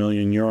 900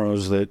 million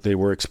euros that they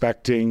were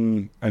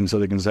expecting, and so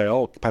they can say,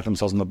 oh, pat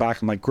themselves on the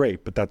back. I'm like,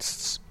 great, but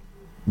that's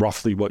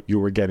roughly what you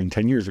were getting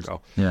 10 years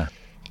ago. Yeah.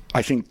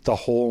 I think the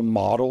whole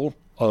model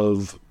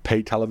of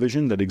pay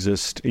television that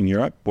exists in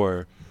Europe,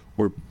 where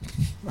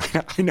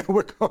I know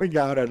we're going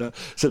out on a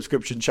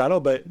subscription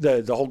channel, but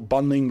the whole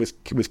bundling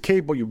with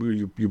cable,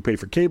 you pay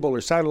for cable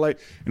or satellite,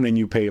 and then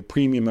you pay a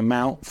premium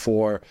amount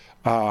for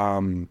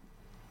to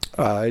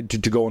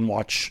go and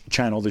watch a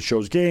channel that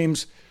shows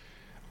games.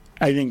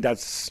 I think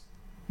that's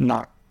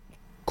not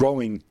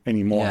growing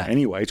anymore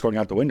anyway. It's going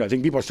out the window. I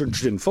think people are still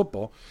interested in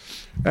football.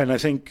 And I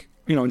think,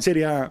 in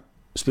Serie A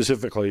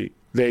specifically,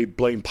 they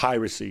blame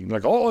piracy.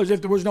 Like, as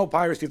if there was no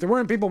piracy. If there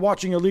weren't people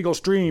watching illegal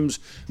streams,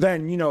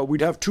 then,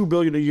 we'd have $2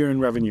 billion a year in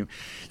revenue.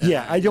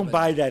 Yeah, I don't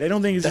buy that. I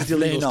don't think it's just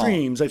illegal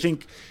streams. I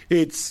think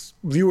it's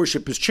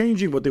viewership is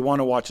changing. What they want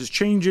to watch is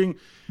changing.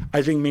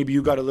 I think maybe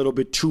you got a little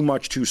bit too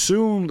much too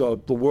soon. The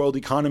world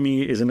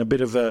economy is in a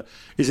bit of a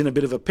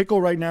pickle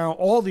right now.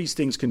 All these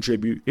things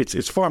contribute.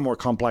 It's far more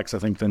complex, I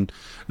think, than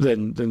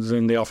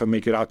they often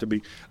make it out to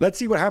be. Let's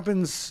see what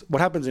happens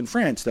in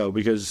France, though,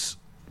 because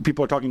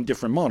people are talking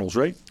different models,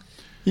 right?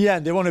 Yeah,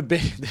 they want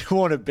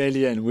a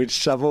billion,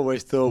 which I've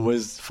always thought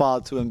was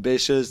far too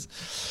ambitious.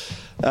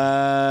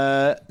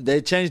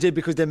 They changed it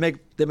because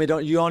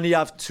you only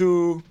have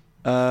two,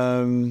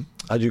 how do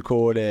you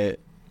call it,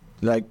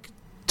 like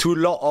 2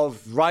 lot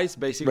of rights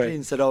basically, right,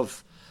 instead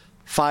of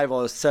 5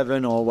 or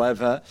 7 or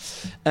whatever.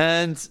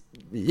 And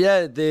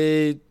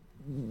they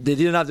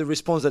didn't have the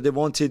response that they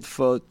wanted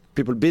for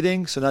people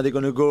bidding, so now they're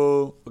going to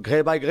go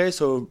grade by grade,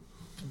 so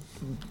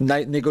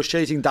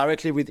negotiating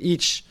directly with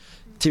each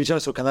TV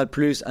channel, so Canal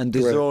Plus and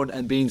DAZN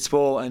and beIN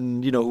Sport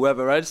and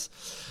whoever else,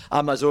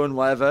 Amazon,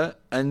 whatever,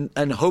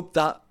 and hope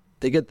that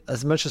they get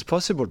as much as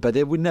possible, but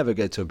they would never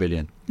get to $1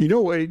 billion.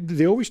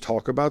 They always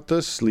talk about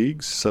this,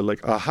 leagues, so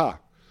like,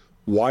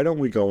 why don't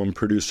we go and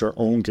produce our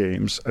own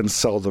games and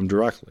sell them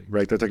directly,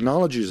 right? The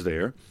technology is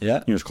there.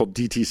 Yeah. It's called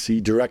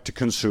DTC, direct to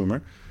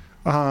consumer.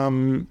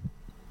 And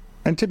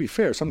to be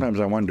fair, sometimes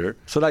I wonder.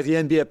 So like the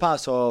NBA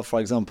Pass, or for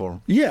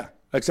example. Yeah,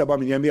 except the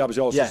NBA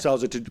obviously also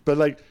sells it to,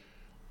 but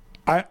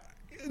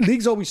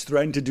leagues always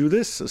threaten to do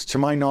this. To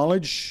my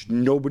knowledge,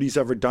 nobody's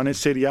ever done it.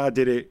 Serie A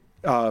did it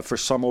for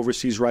some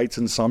overseas rights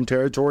in some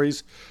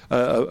territories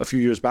a few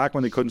years back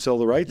when they couldn't sell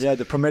the rights. Yeah,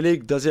 the Premier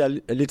League does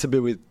it a little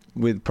bit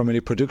with Premier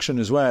League production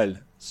as well.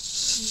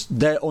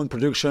 Their own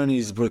production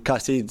is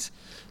broadcasted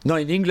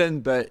not in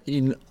England, but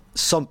in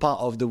some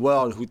part of the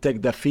world who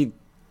take their feed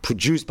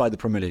produced by the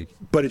Premier League.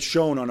 But it's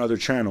shown on other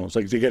channels,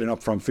 like they get an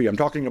upfront fee. I'm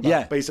talking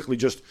about basically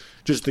just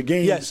the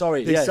games. Yeah,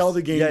 sorry. They sell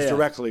the games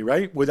directly,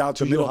 right? Without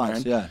the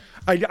middleman. Yeah.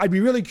 I'd be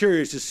really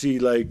curious to see,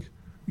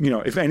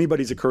 if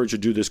anybody's encouraged to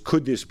do this,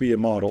 could this be a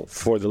model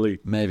for the league?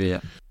 Maybe, yeah.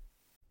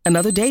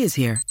 Another day is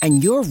here,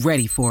 and you're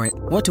ready for it.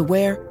 What to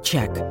wear?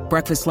 Check.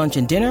 Breakfast, lunch,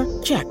 and dinner?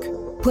 Check.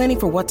 Planning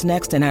for what's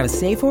next and how to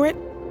save for it?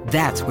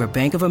 That's where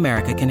Bank of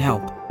America can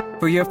help.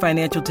 For your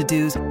financial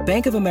to-dos,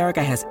 Bank of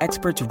America has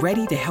experts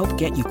ready to help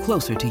get you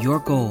closer to your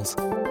goals.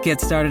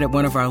 Get started at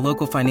one of our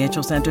local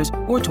financial centers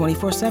or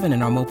 24/7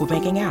 in our mobile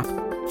banking app.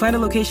 Find a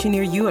location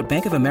near you at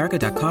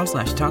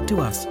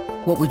bankofamerica.com/talktous.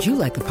 What would you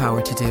like the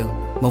power to do?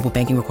 Mobile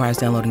banking requires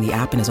downloading the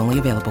app and is only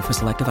available for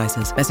select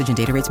devices. Message and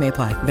data rates may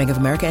apply. Bank of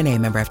America N.A.,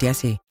 member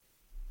FDIC.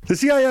 The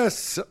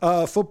CIS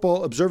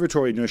Football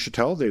Observatory,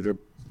 Neuchâtel,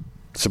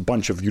 it's a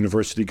bunch of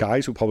university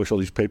guys who publish all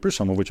these papers,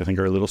 some of which I think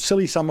are a little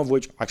silly, some of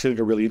which I actually think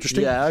are really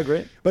interesting. Yeah, I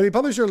agree. But they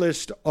publish their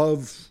list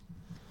of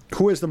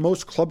who has the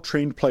most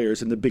club-trained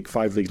players in the Big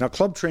Five leagues. Now,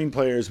 club-trained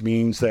players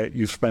means that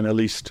you've spent at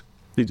least,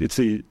 it's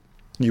the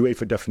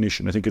UEFA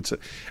definition. I think it's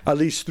at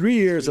least 3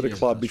 years at a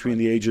club between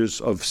the ages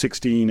of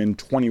 16 and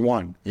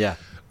 21. Yeah.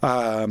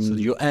 So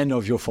your end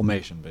of your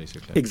formation,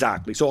 basically.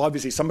 Exactly. So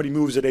obviously somebody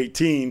moves at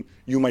 18,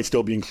 you might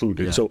still be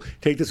included. Yeah. So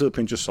take this with a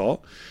pinch of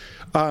salt.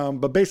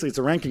 But basically it's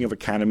a ranking of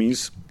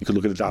academies. You could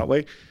look at it that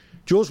way.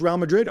 Jules, Real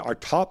Madrid are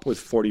top with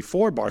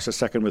 44, Barca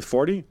second with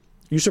 40.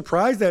 You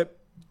surprised that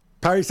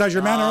Paris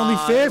Saint-Germain are only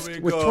fifth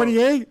with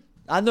 28?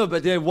 I know,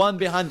 but they're 1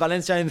 behind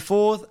Valencia in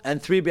 4th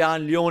and 3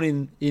 behind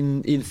Lyon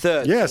in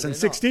 3rd. Yes, so and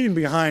 16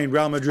 behind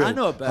Real Madrid. I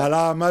know, but...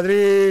 Hala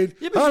Madrid!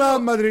 Hala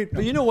Madrid!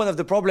 But one of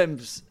the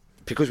problems,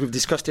 because we've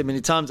discussed it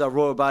many times, I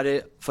wrote about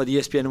it for the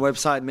ESPN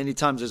website many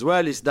times as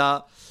well, is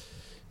that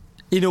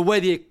in a way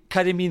the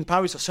academy in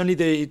Paris, or certainly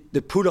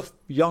the pool of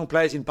young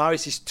players in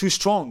Paris is too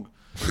strong.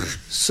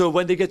 So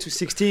when they get to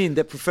 16,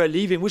 they prefer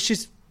leaving, which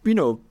is,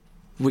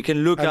 we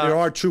can look at... there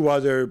are 2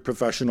 other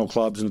professional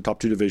clubs in the top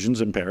 2 divisions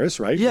in Paris,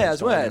 right? Yeah,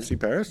 as well. FC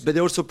Paris. But they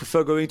also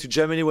prefer going to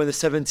Germany when they're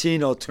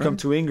 17 or to come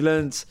to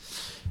England.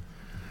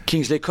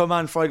 Kingsley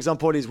Coman, for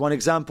example, is one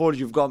example.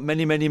 You've got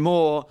many, many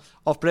more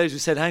of players who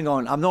said, hang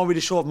on, I'm not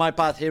really sure of my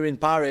path here in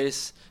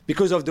Paris.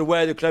 Because of the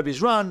way the club is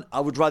run,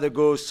 I would rather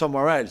go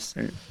somewhere else.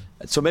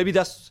 So maybe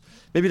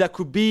that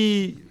could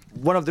be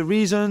one of the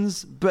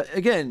reasons. But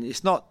again,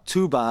 it's not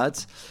too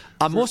bad.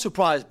 I'm more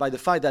surprised by the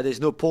fact that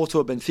there's no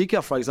Porto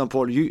Benfica, for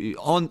example. You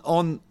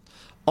on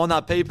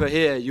our paper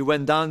here, you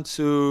went down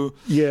to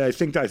I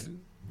think that.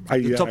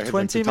 The top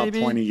 20 like the maybe?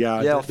 Top 20,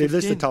 yeah. Or They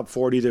listed top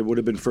 40, they would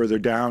have been further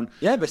down.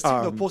 Yeah, but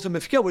still, no Porto and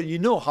Benfica, well, you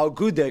know how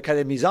good their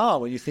academies are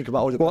when you think about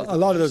all the Well, a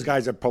lot of those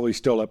guys are probably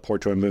still at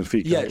Porto and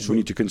Benfica, which we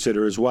need to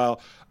consider as well.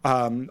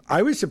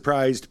 I was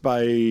surprised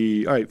by,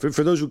 all right,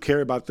 for those who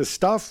care about this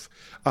stuff,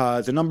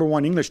 the number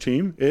one English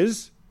team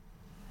is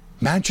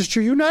Manchester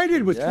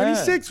United with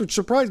 26, which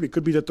surprised me.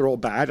 Could be that they're all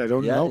bad. I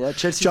don't know. Yeah,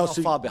 Chelsea's not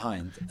far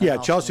behind. Yeah,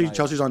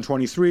 Chelsea's on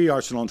 23,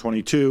 Arsenal on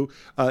 22,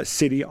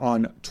 City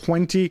on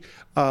 20,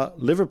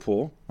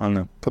 Liverpool on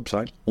the flip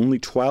side, only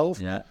 12.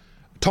 Yeah.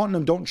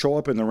 Tottenham don't show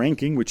up in the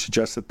ranking, which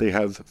suggests that they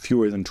have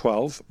fewer than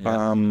 12.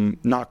 Yeah.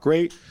 Not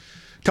great.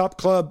 Top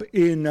club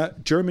in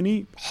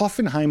Germany,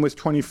 Hoffenheim with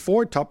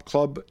 24. Top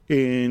club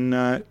in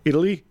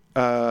Italy,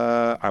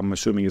 I'm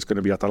assuming it's going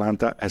to be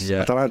Atalanta.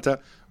 Atalanta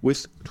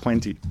with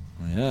 20.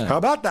 Yeah. How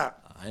about that?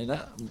 I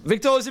know.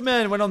 Victor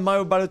Osimhen went on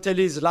Mario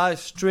Balotelli's live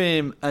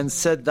stream and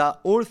said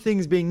that all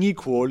things being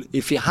equal,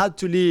 if he had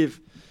to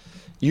leave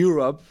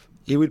Europe,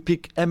 he would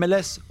pick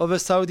MLS over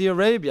Saudi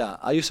Arabia.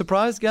 Are you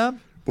surprised, Gab?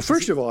 Well,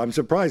 first of all, I'm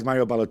surprised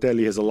Mario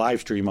Balotelli has a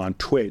live stream on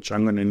Twitch.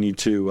 I'm going to need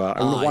to, I'm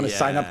going to want to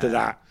sign up to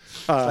that.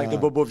 It's like the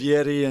Bobo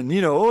Vieri and,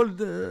 all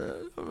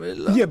the...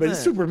 Yeah, but it's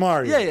Super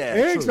Mario. Yeah.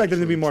 I expect it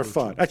to be more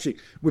fun. Actually,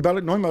 with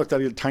knowing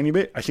Balotelli a tiny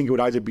bit, I think it would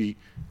either be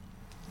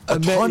a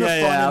ton of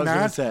fun in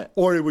that,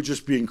 or it would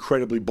just be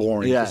incredibly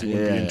boring because he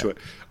wouldn't be into it.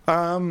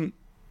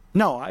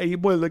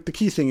 The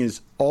key thing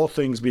is all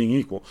things being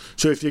equal.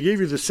 So if they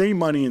gave you the same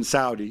money in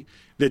Saudi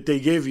that they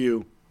give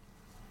you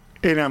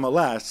in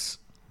MLS,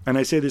 and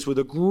I say this with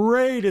the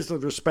greatest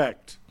of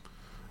respect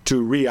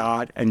to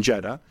Riyadh and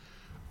Jeddah,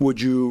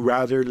 would you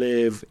rather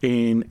live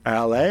in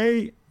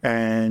LA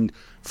and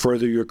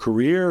further your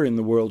career in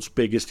the world's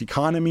biggest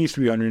economy,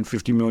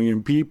 350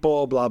 million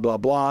people, blah, blah,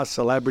 blah,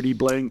 celebrity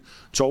bling,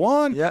 so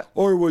on? Yeah.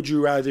 Or would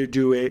you rather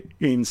do it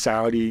in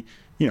Saudi,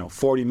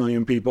 40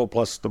 million people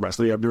plus the rest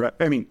of the Emirates?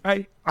 I mean,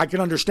 I can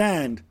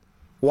understand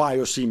why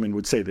Osimhen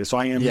would say this, so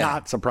I am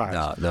not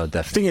surprised. No,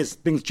 definitely. The thing is,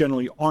 things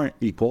generally aren't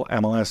equal.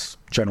 MLS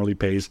generally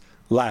pays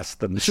less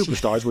than the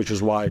superstars, which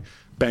is why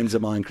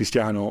Benzema and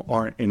Cristiano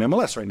aren't in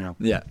MLS right now.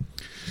 Yeah.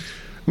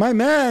 My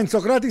man,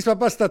 Socrates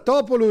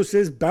Papastatopoulos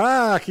is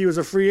back. He was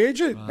a free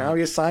agent. Wow. Now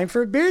he is signed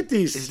for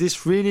Betis. Is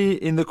this really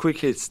in the quick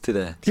hits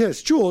today?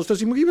 Yes, Jules.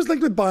 He was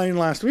linked with Bayern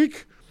last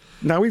week.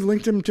 Now we've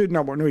linked him to...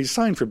 No, he's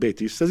signed for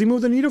Betis. Does he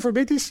move the needle for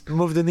Betis?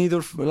 Move the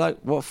needle for,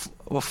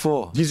 what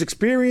for? He's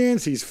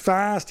experienced. He's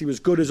fast. He was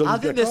good as I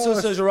think they saw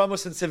Sergio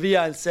Ramos in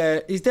Sevilla and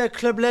say, is there a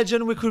club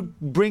legend we could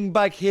bring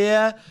back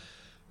here?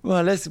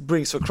 Well, let's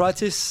bring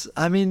Socrates.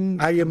 I am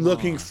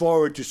looking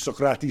forward to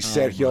Socrates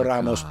Sergio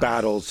Ramos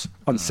battles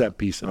on set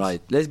pieces.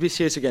 Right, let's be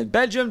serious again.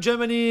 Belgium,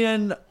 Germany,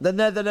 and the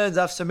Netherlands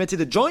have submitted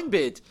a joint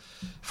bid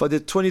for the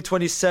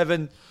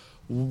 2027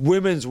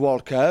 Women's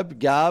World Cup.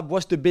 Gab,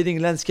 what's the bidding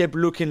landscape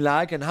looking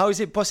like? And how is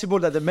it possible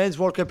that the Men's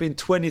World Cup in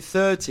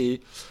 2030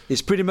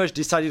 is pretty much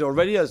decided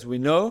already, as we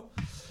know,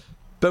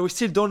 but we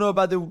still don't know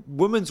about the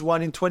women's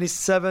one in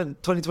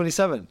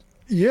 2027?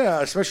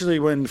 Yeah, especially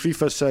when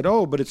FIFA said,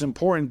 but it's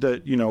important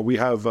that, we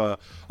have a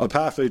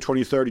pathway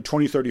 2030,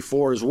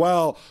 2034 as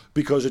well,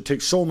 because it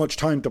takes so much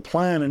time to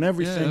plan and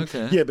everything.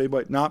 Yeah, okay. Yeah,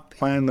 but not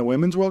plan the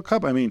Women's World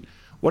Cup? I mean,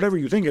 whatever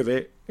you think of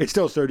it, it's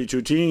still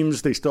 32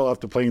 teams. They still have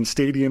to play in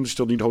stadiums,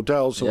 still need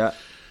hotels. So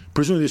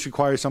presumably this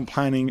requires some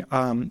planning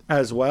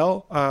as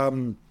well.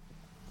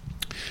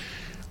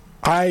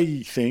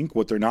 I think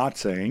what they're not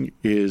saying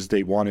is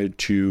they wanted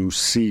to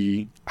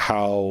see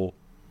how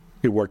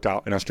it worked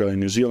out in Australia and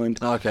New Zealand.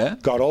 Okay.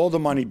 Got all the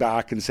money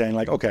back and saying,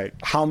 okay,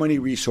 how many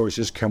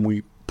resources can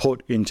we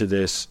put into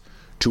this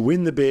to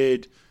win the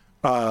bid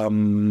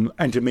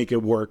and to make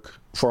it work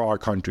for our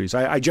countries?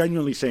 I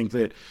genuinely think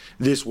that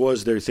this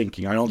was their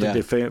thinking. I don't think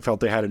they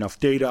felt they had enough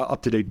data,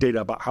 up-to-date data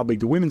about how big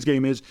the women's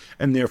game is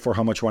and therefore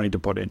how much money to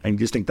put in. And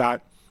just think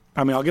that,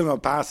 I'll give them a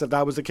pass if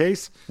that was the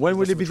case. When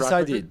will it be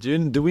decided?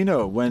 Do we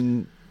know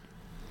when?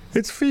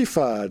 It's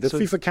FIFA. The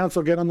FIFA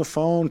Council get on the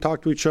phone,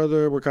 talk to each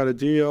other, work out a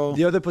deal.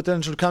 The other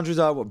potential countries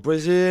are what?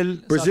 Brazil,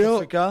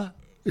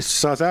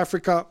 South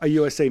Africa, a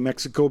USA,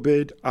 Mexico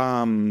bid.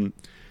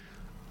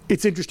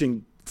 It's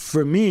interesting.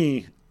 For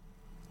me,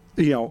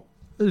 the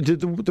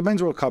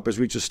Men's World Cup has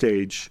reached a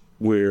stage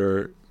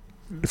where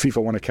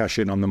FIFA want to cash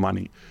in on the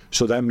money.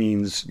 So that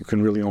means you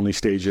can really only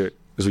stage it,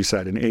 as we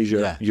said, in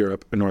Asia,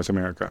 Europe, and North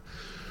America.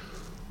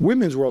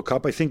 Women's World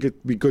Cup, I think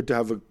it'd be good to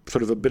have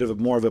a bit of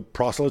more of a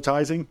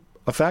proselytizing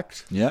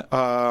effect. Yeah.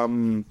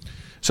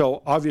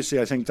 So obviously,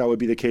 I think that would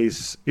be the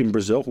case in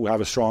Brazil, who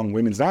have a strong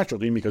women's national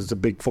team because it's a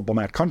big football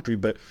mad country,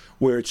 but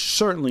where it's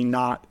certainly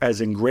not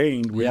as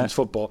ingrained women's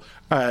football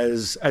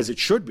as it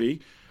should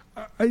be.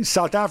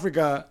 South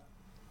Africa,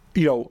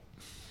 they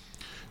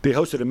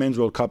hosted a Men's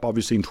World Cup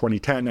obviously in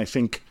 2010. I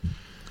think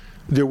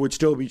there would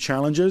still be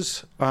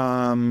challenges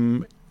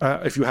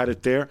if you had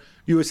it there.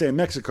 USA and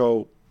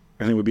Mexico,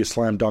 I think it would be a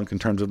slam dunk in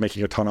terms of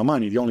making a ton of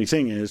money. The only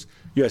thing is,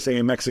 USA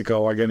and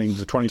Mexico are getting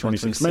the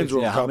 2026 Men's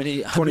World Cup,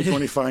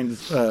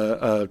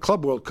 2025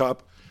 Club World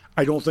Cup.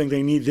 I don't think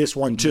they need this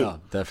one too. No,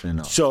 definitely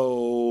not.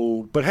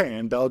 So, but hey,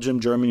 in Belgium,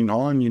 Germany, and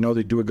Holland,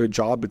 they do a good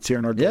job. It's here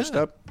on our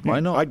doorstep. Why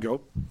not? I'd go.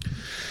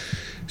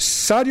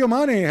 Sadio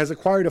Mane has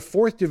acquired a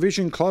 4th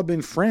division club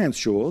in France,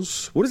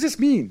 Jules. What does this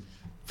mean?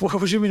 What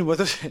do you mean?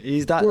 What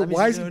is that?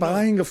 Why is he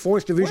buying a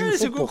 4th division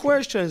It's a football good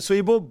question. So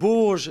he bought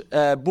Bourges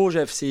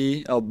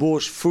FC, or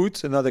Bourges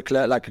Foot, another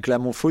like a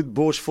Clermont Foot,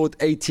 Bourges Foot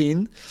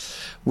 18,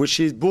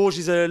 which is, Bourges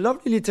is a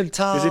lovely little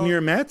town. Is it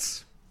near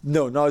Metz?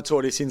 No, not at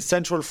all. It's in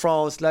central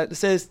France. Like it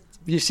says,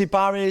 you see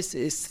Paris,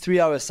 it's 3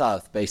 hours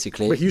south,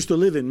 basically. But he used to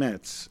live in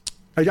Metz.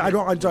 I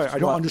don't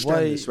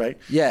understand this, right?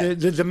 Yeah.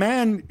 The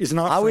man is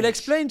not I will French.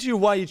 explain to you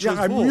why you chose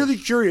I'm Bourges. really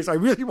curious. I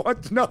really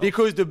want to know.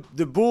 Because the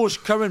Bourges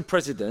current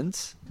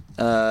president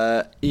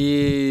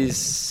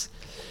is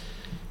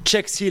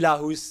Cheikh Silla,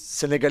 who's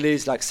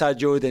Senegalese like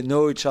Sadio. They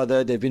know each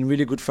other. They've been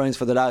really good friends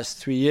for the last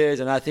 3 years.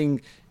 And I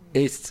think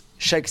it's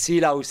Cheikh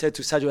Silla who said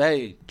to Sadio,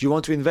 hey, do you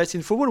want to invest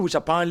in football? Which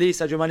apparently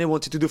Sadio Mane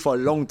wanted to do for a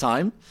long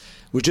time.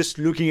 We're just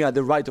looking at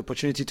the right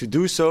opportunity to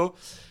do so.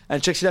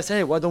 And Cheikh Silla said,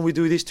 hey, why don't we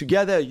do this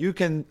together? You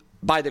can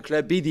buy the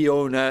club, be the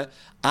owner.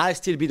 I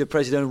still be the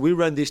president. We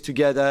run this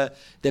together.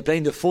 They play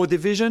in the 4th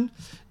division.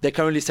 They're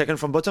currently second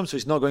from bottom, so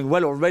it's not going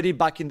well. Already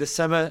back in the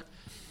summer,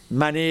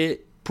 Mane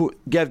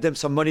gave them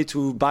some money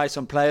to buy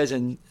some players,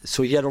 and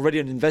so he had already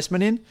an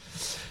investment in.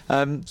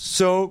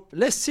 So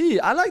let's see.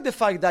 I like the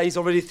fact that he's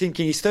already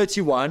thinking. He's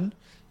 31.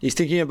 He's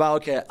thinking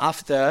about, okay,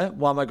 after,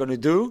 what am I going to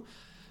do?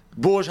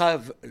 Bourges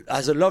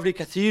has a lovely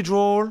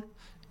cathedral.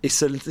 Okay,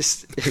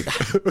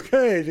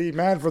 the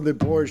man from the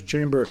Bourges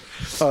Chamber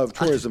of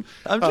Tourism.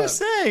 I'm just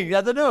saying, I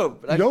don't know.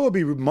 You know what would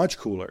be much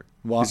cooler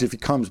is if he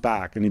comes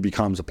back and he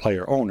becomes a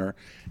player owner.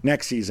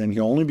 Next season,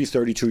 he'll only be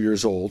 32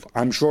 years old.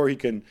 I'm sure he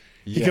can.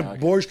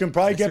 Bourges can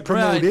probably get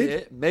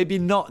promoted. Maybe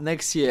not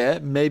next year.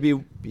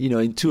 Maybe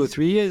in 2 or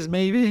 3 years.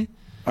 Maybe.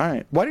 All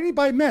right. Why didn't he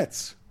buy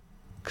Metz?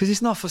 Because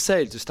it's not for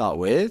sale to start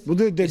with. Well,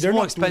 they're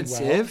more not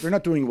expensive. Well. They're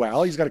not doing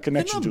well. He's got a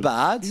connection. They're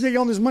not bad. He's getting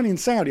all his money in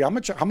Saudi. How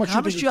much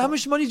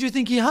money do you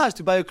think he has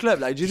to buy a club?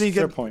 Like, do you think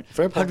Fair point.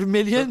 100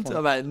 million?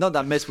 I mean, not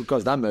that Metz would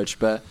cost that much,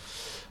 but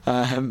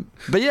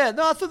yeah,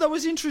 no, I thought that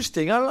was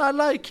interesting. I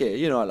like it.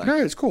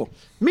 Yeah, it's cool.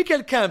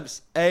 Mikel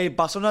Camps, a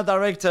Barcelona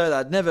director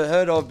that I'd never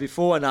heard of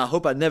before, and I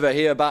hope I never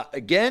hear about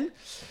again,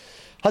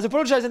 has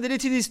apologized and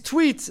deleted his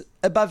tweet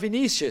about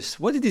Vinicius.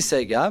 What did he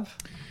say, Gab?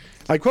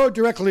 I quote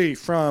directly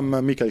from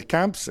Mikel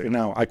Camps.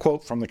 Now, I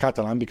quote from the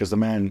Catalan because the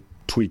man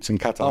tweets in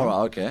Catalan. Oh,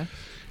 right, okay.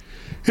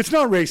 It's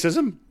not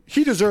racism.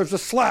 He deserves a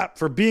slap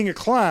for being a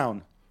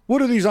clown. What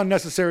do these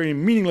unnecessary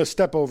and meaningless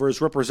stepovers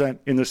represent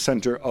in the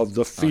center of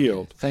the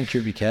field? Okay. Thank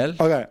you, Mikel.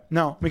 Okay.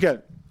 Now,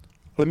 Mikel,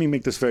 let me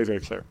make this very, very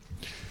clear.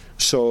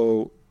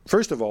 So,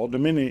 first of all, the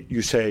minute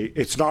you say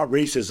it's not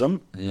racism,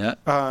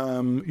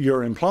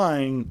 you're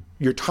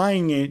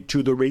tying it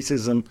to the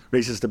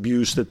racist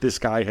abuse that this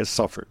guy has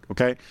suffered,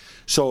 okay?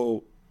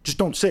 So just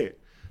don't say it.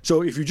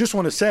 So if you just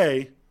want to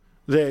say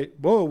that,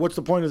 what's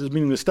the point of this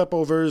meaningless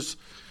stepovers?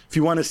 If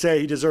you want to say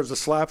he deserves a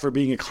slap for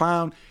being a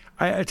clown,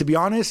 to be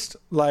honest,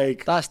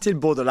 like... That's still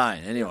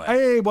borderline, anyway.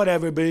 Hey,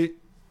 whatever, but,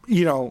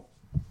 you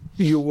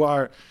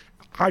are...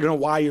 I don't know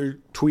why you're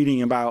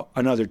tweeting about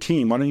another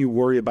team. Why don't you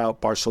worry about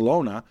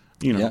Barcelona?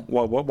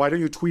 Why don't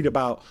you tweet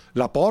about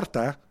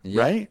Laporta,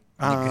 right?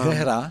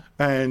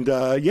 And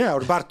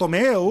or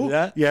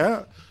Bartomeu.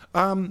 Yeah.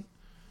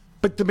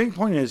 But the main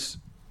point is,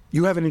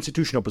 you have an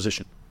institutional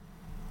position.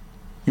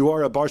 You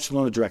are a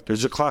Barcelona director.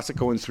 There's a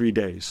Clásico in 3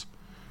 days.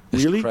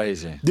 It's really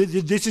crazy.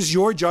 This is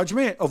your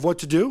judgment of what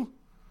to do?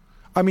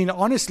 I mean,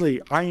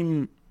 honestly,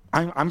 I'm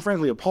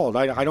frankly appalled.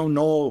 I don't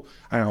know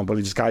whether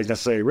this guy's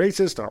necessarily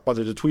racist or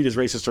whether the tweet is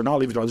racist or not.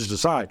 Leave it to others to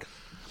decide.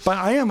 But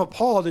I am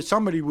appalled that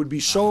somebody would be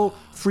so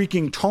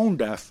freaking tone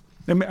deaf.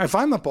 I mean, if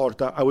I'm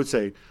Laporta, I would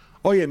say,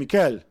 "Oh yeah,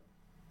 Mikel,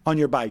 on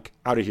your bike,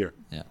 out of here."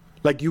 Yeah.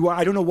 Like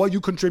I don't know what you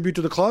contribute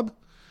to the club.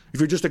 If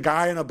you're just a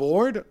guy on a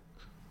board,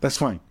 that's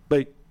fine.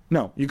 But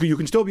no, you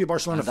can still be a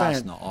Barcelona fan.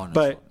 That's not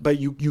honest. But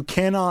you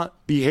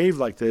cannot behave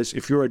like this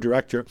if you're a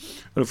director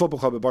at a football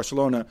club at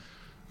Barcelona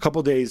a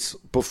couple days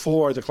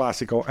before the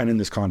Clásico and in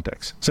this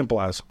context.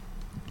 Simple as.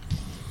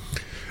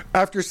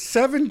 After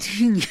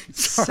 17 years,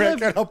 sorry, I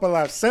can't help but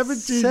laugh.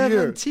 17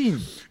 years,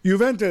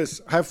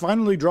 Juventus have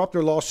finally dropped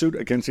their lawsuit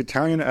against the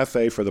Italian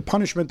FA for the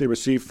punishment they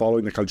received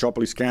following the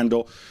Calciopoli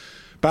scandal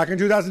back in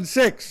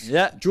 2006.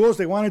 Yeah. Jules,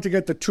 they wanted to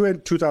get the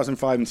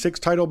 2005 and 6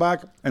 title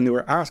back, and they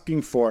were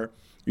asking for,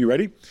 you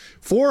ready?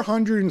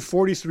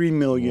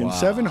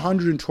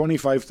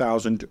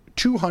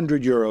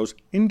 443,725,200 euros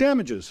in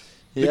damages.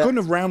 They couldn't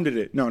have rounded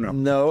it. No.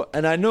 No,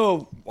 and I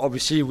know,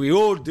 obviously, we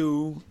all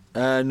do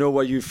know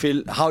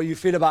how you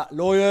feel about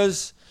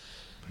lawyers,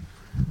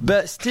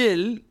 but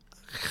still,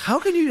 how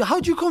do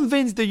you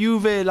convince the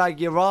Juve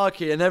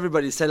hierarchy and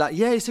everybody say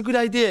it's a good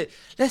idea,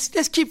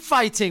 let's keep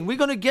fighting, we're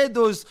gonna get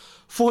those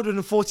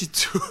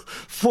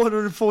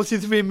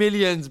 443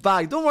 millions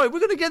back, don't worry, we're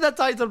gonna get that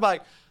title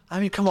back. I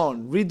mean, come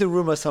on, read the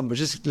room or something.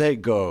 Just let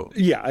it go.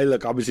 Yeah,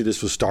 look, obviously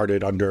this was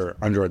started under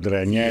Andrea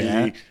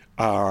Agnelli.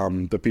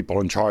 The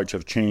people in charge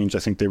have changed. I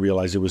think they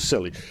realized it was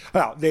silly.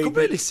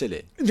 Completely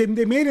silly.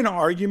 They made an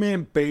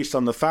argument based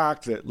on the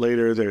fact that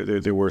later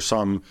there were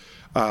some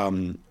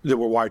there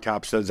were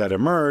wiretaps that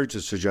emerged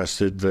that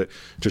suggested that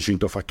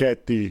Giacinto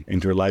Facchetti,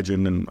 Inter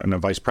legend and a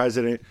vice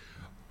president,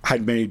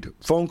 had made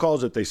phone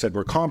calls that they said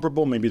were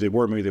comparable. Maybe they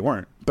were, maybe they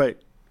weren't.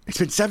 But it's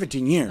been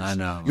 17 years. I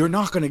know. You're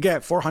not going to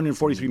get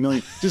 443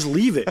 million. Just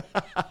leave it.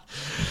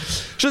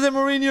 Jose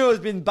Mourinho has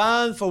been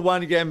banned for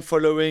one game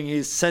following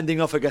his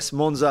sending off against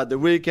Monza at the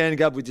weekend.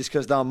 Gab, we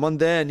discussed that on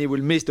Monday, and he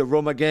will miss the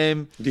Roma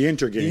game. The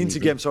Inter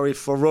game,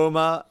 for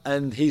Roma.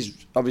 And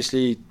he's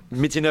obviously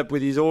meeting up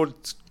with his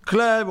old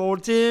club,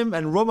 old team.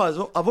 And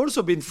Roma have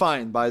also been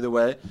fined, by the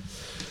way,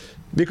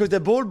 because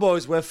the ball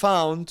boys were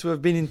found to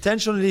have been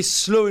intentionally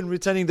slow in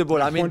returning the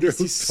ball. I mean,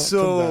 this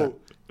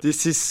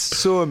is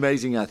so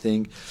amazing, I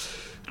think.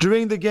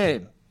 During the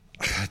game,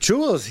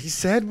 Jules, he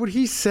said what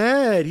he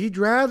said. He'd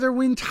rather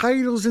win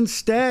titles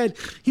instead.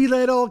 He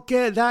let all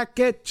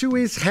get to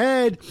his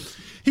head.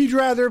 He'd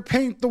rather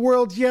paint the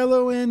world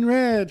yellow and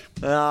red.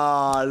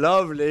 Ah,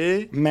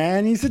 lovely.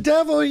 Man, he's a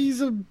devil.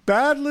 He's a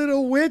bad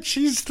little witch.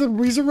 He's a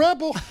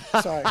rebel.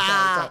 Sorry.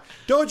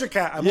 Doja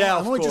Cat. I'm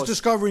only just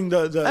discovering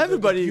the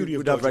Everybody beauty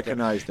would of have Doja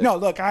recognized Cat. it. No,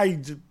 look,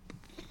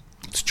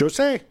 it's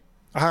Jose.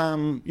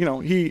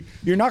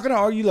 You're not going to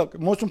argue. Look,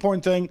 most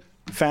important thing,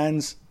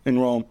 fans in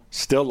Rome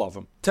still love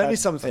him. Tell me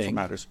something. That's what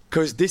matters.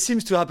 Because this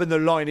seems to happen a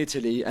lot in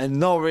Italy, and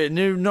not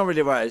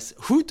really where else.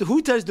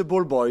 Who tells the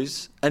ball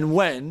boys and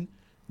when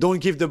don't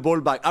give the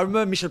ball back? I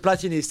remember Michel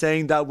Platini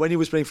saying that when he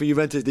was playing for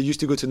Juventus, they used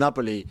to go to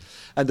Napoli,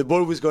 and the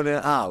ball was going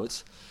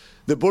out.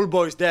 The ball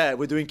boys there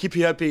were doing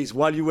keepy uppies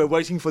while you were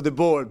waiting for the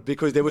ball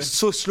because they were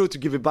so slow to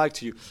give it back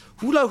to you.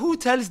 Who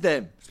tells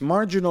them? It's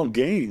marginal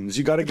gains.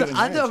 You got to get an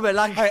edge. I know, but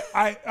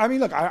I mean,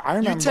 look, I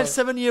remember. You tell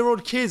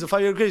 7-year-old kids or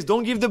 5-year-old kids,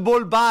 don't give the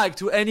ball back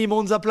to any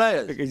Monza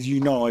players. As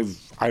you know,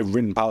 I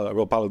wrote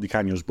Paolo Di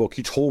Canio's book.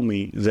 He told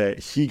me that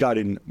he got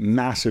in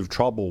massive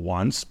trouble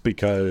once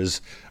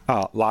because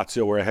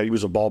Lazio were ahead. He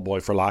was a ball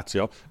boy for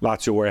Lazio.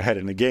 Lazio were ahead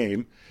in the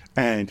game.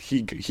 And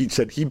he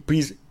said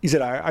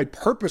I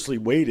purposely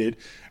waited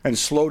and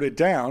slowed it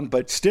down,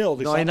 but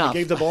still I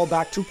gave the ball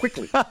back too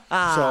quickly.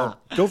 So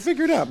go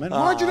figure it out, man.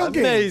 Marginal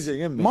gains.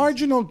 Amazing.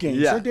 Marginal gains.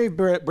 Yeah. Sir Dave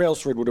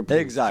Brailsford would approve.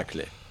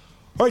 Exactly.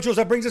 All right, Jules,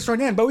 that brings us to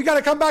an end. But we got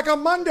to come back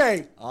on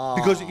Monday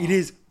because it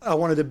is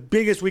one of the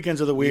biggest weekends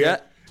of the week. Yeah.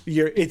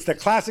 It's the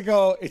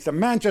Classico. It's the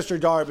Manchester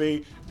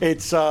Derby.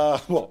 It's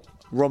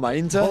Roma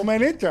Inter. Roma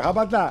and Inter. How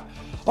about that?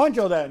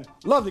 Until then,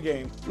 love the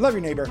game, love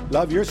your neighbor,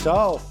 love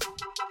yourself.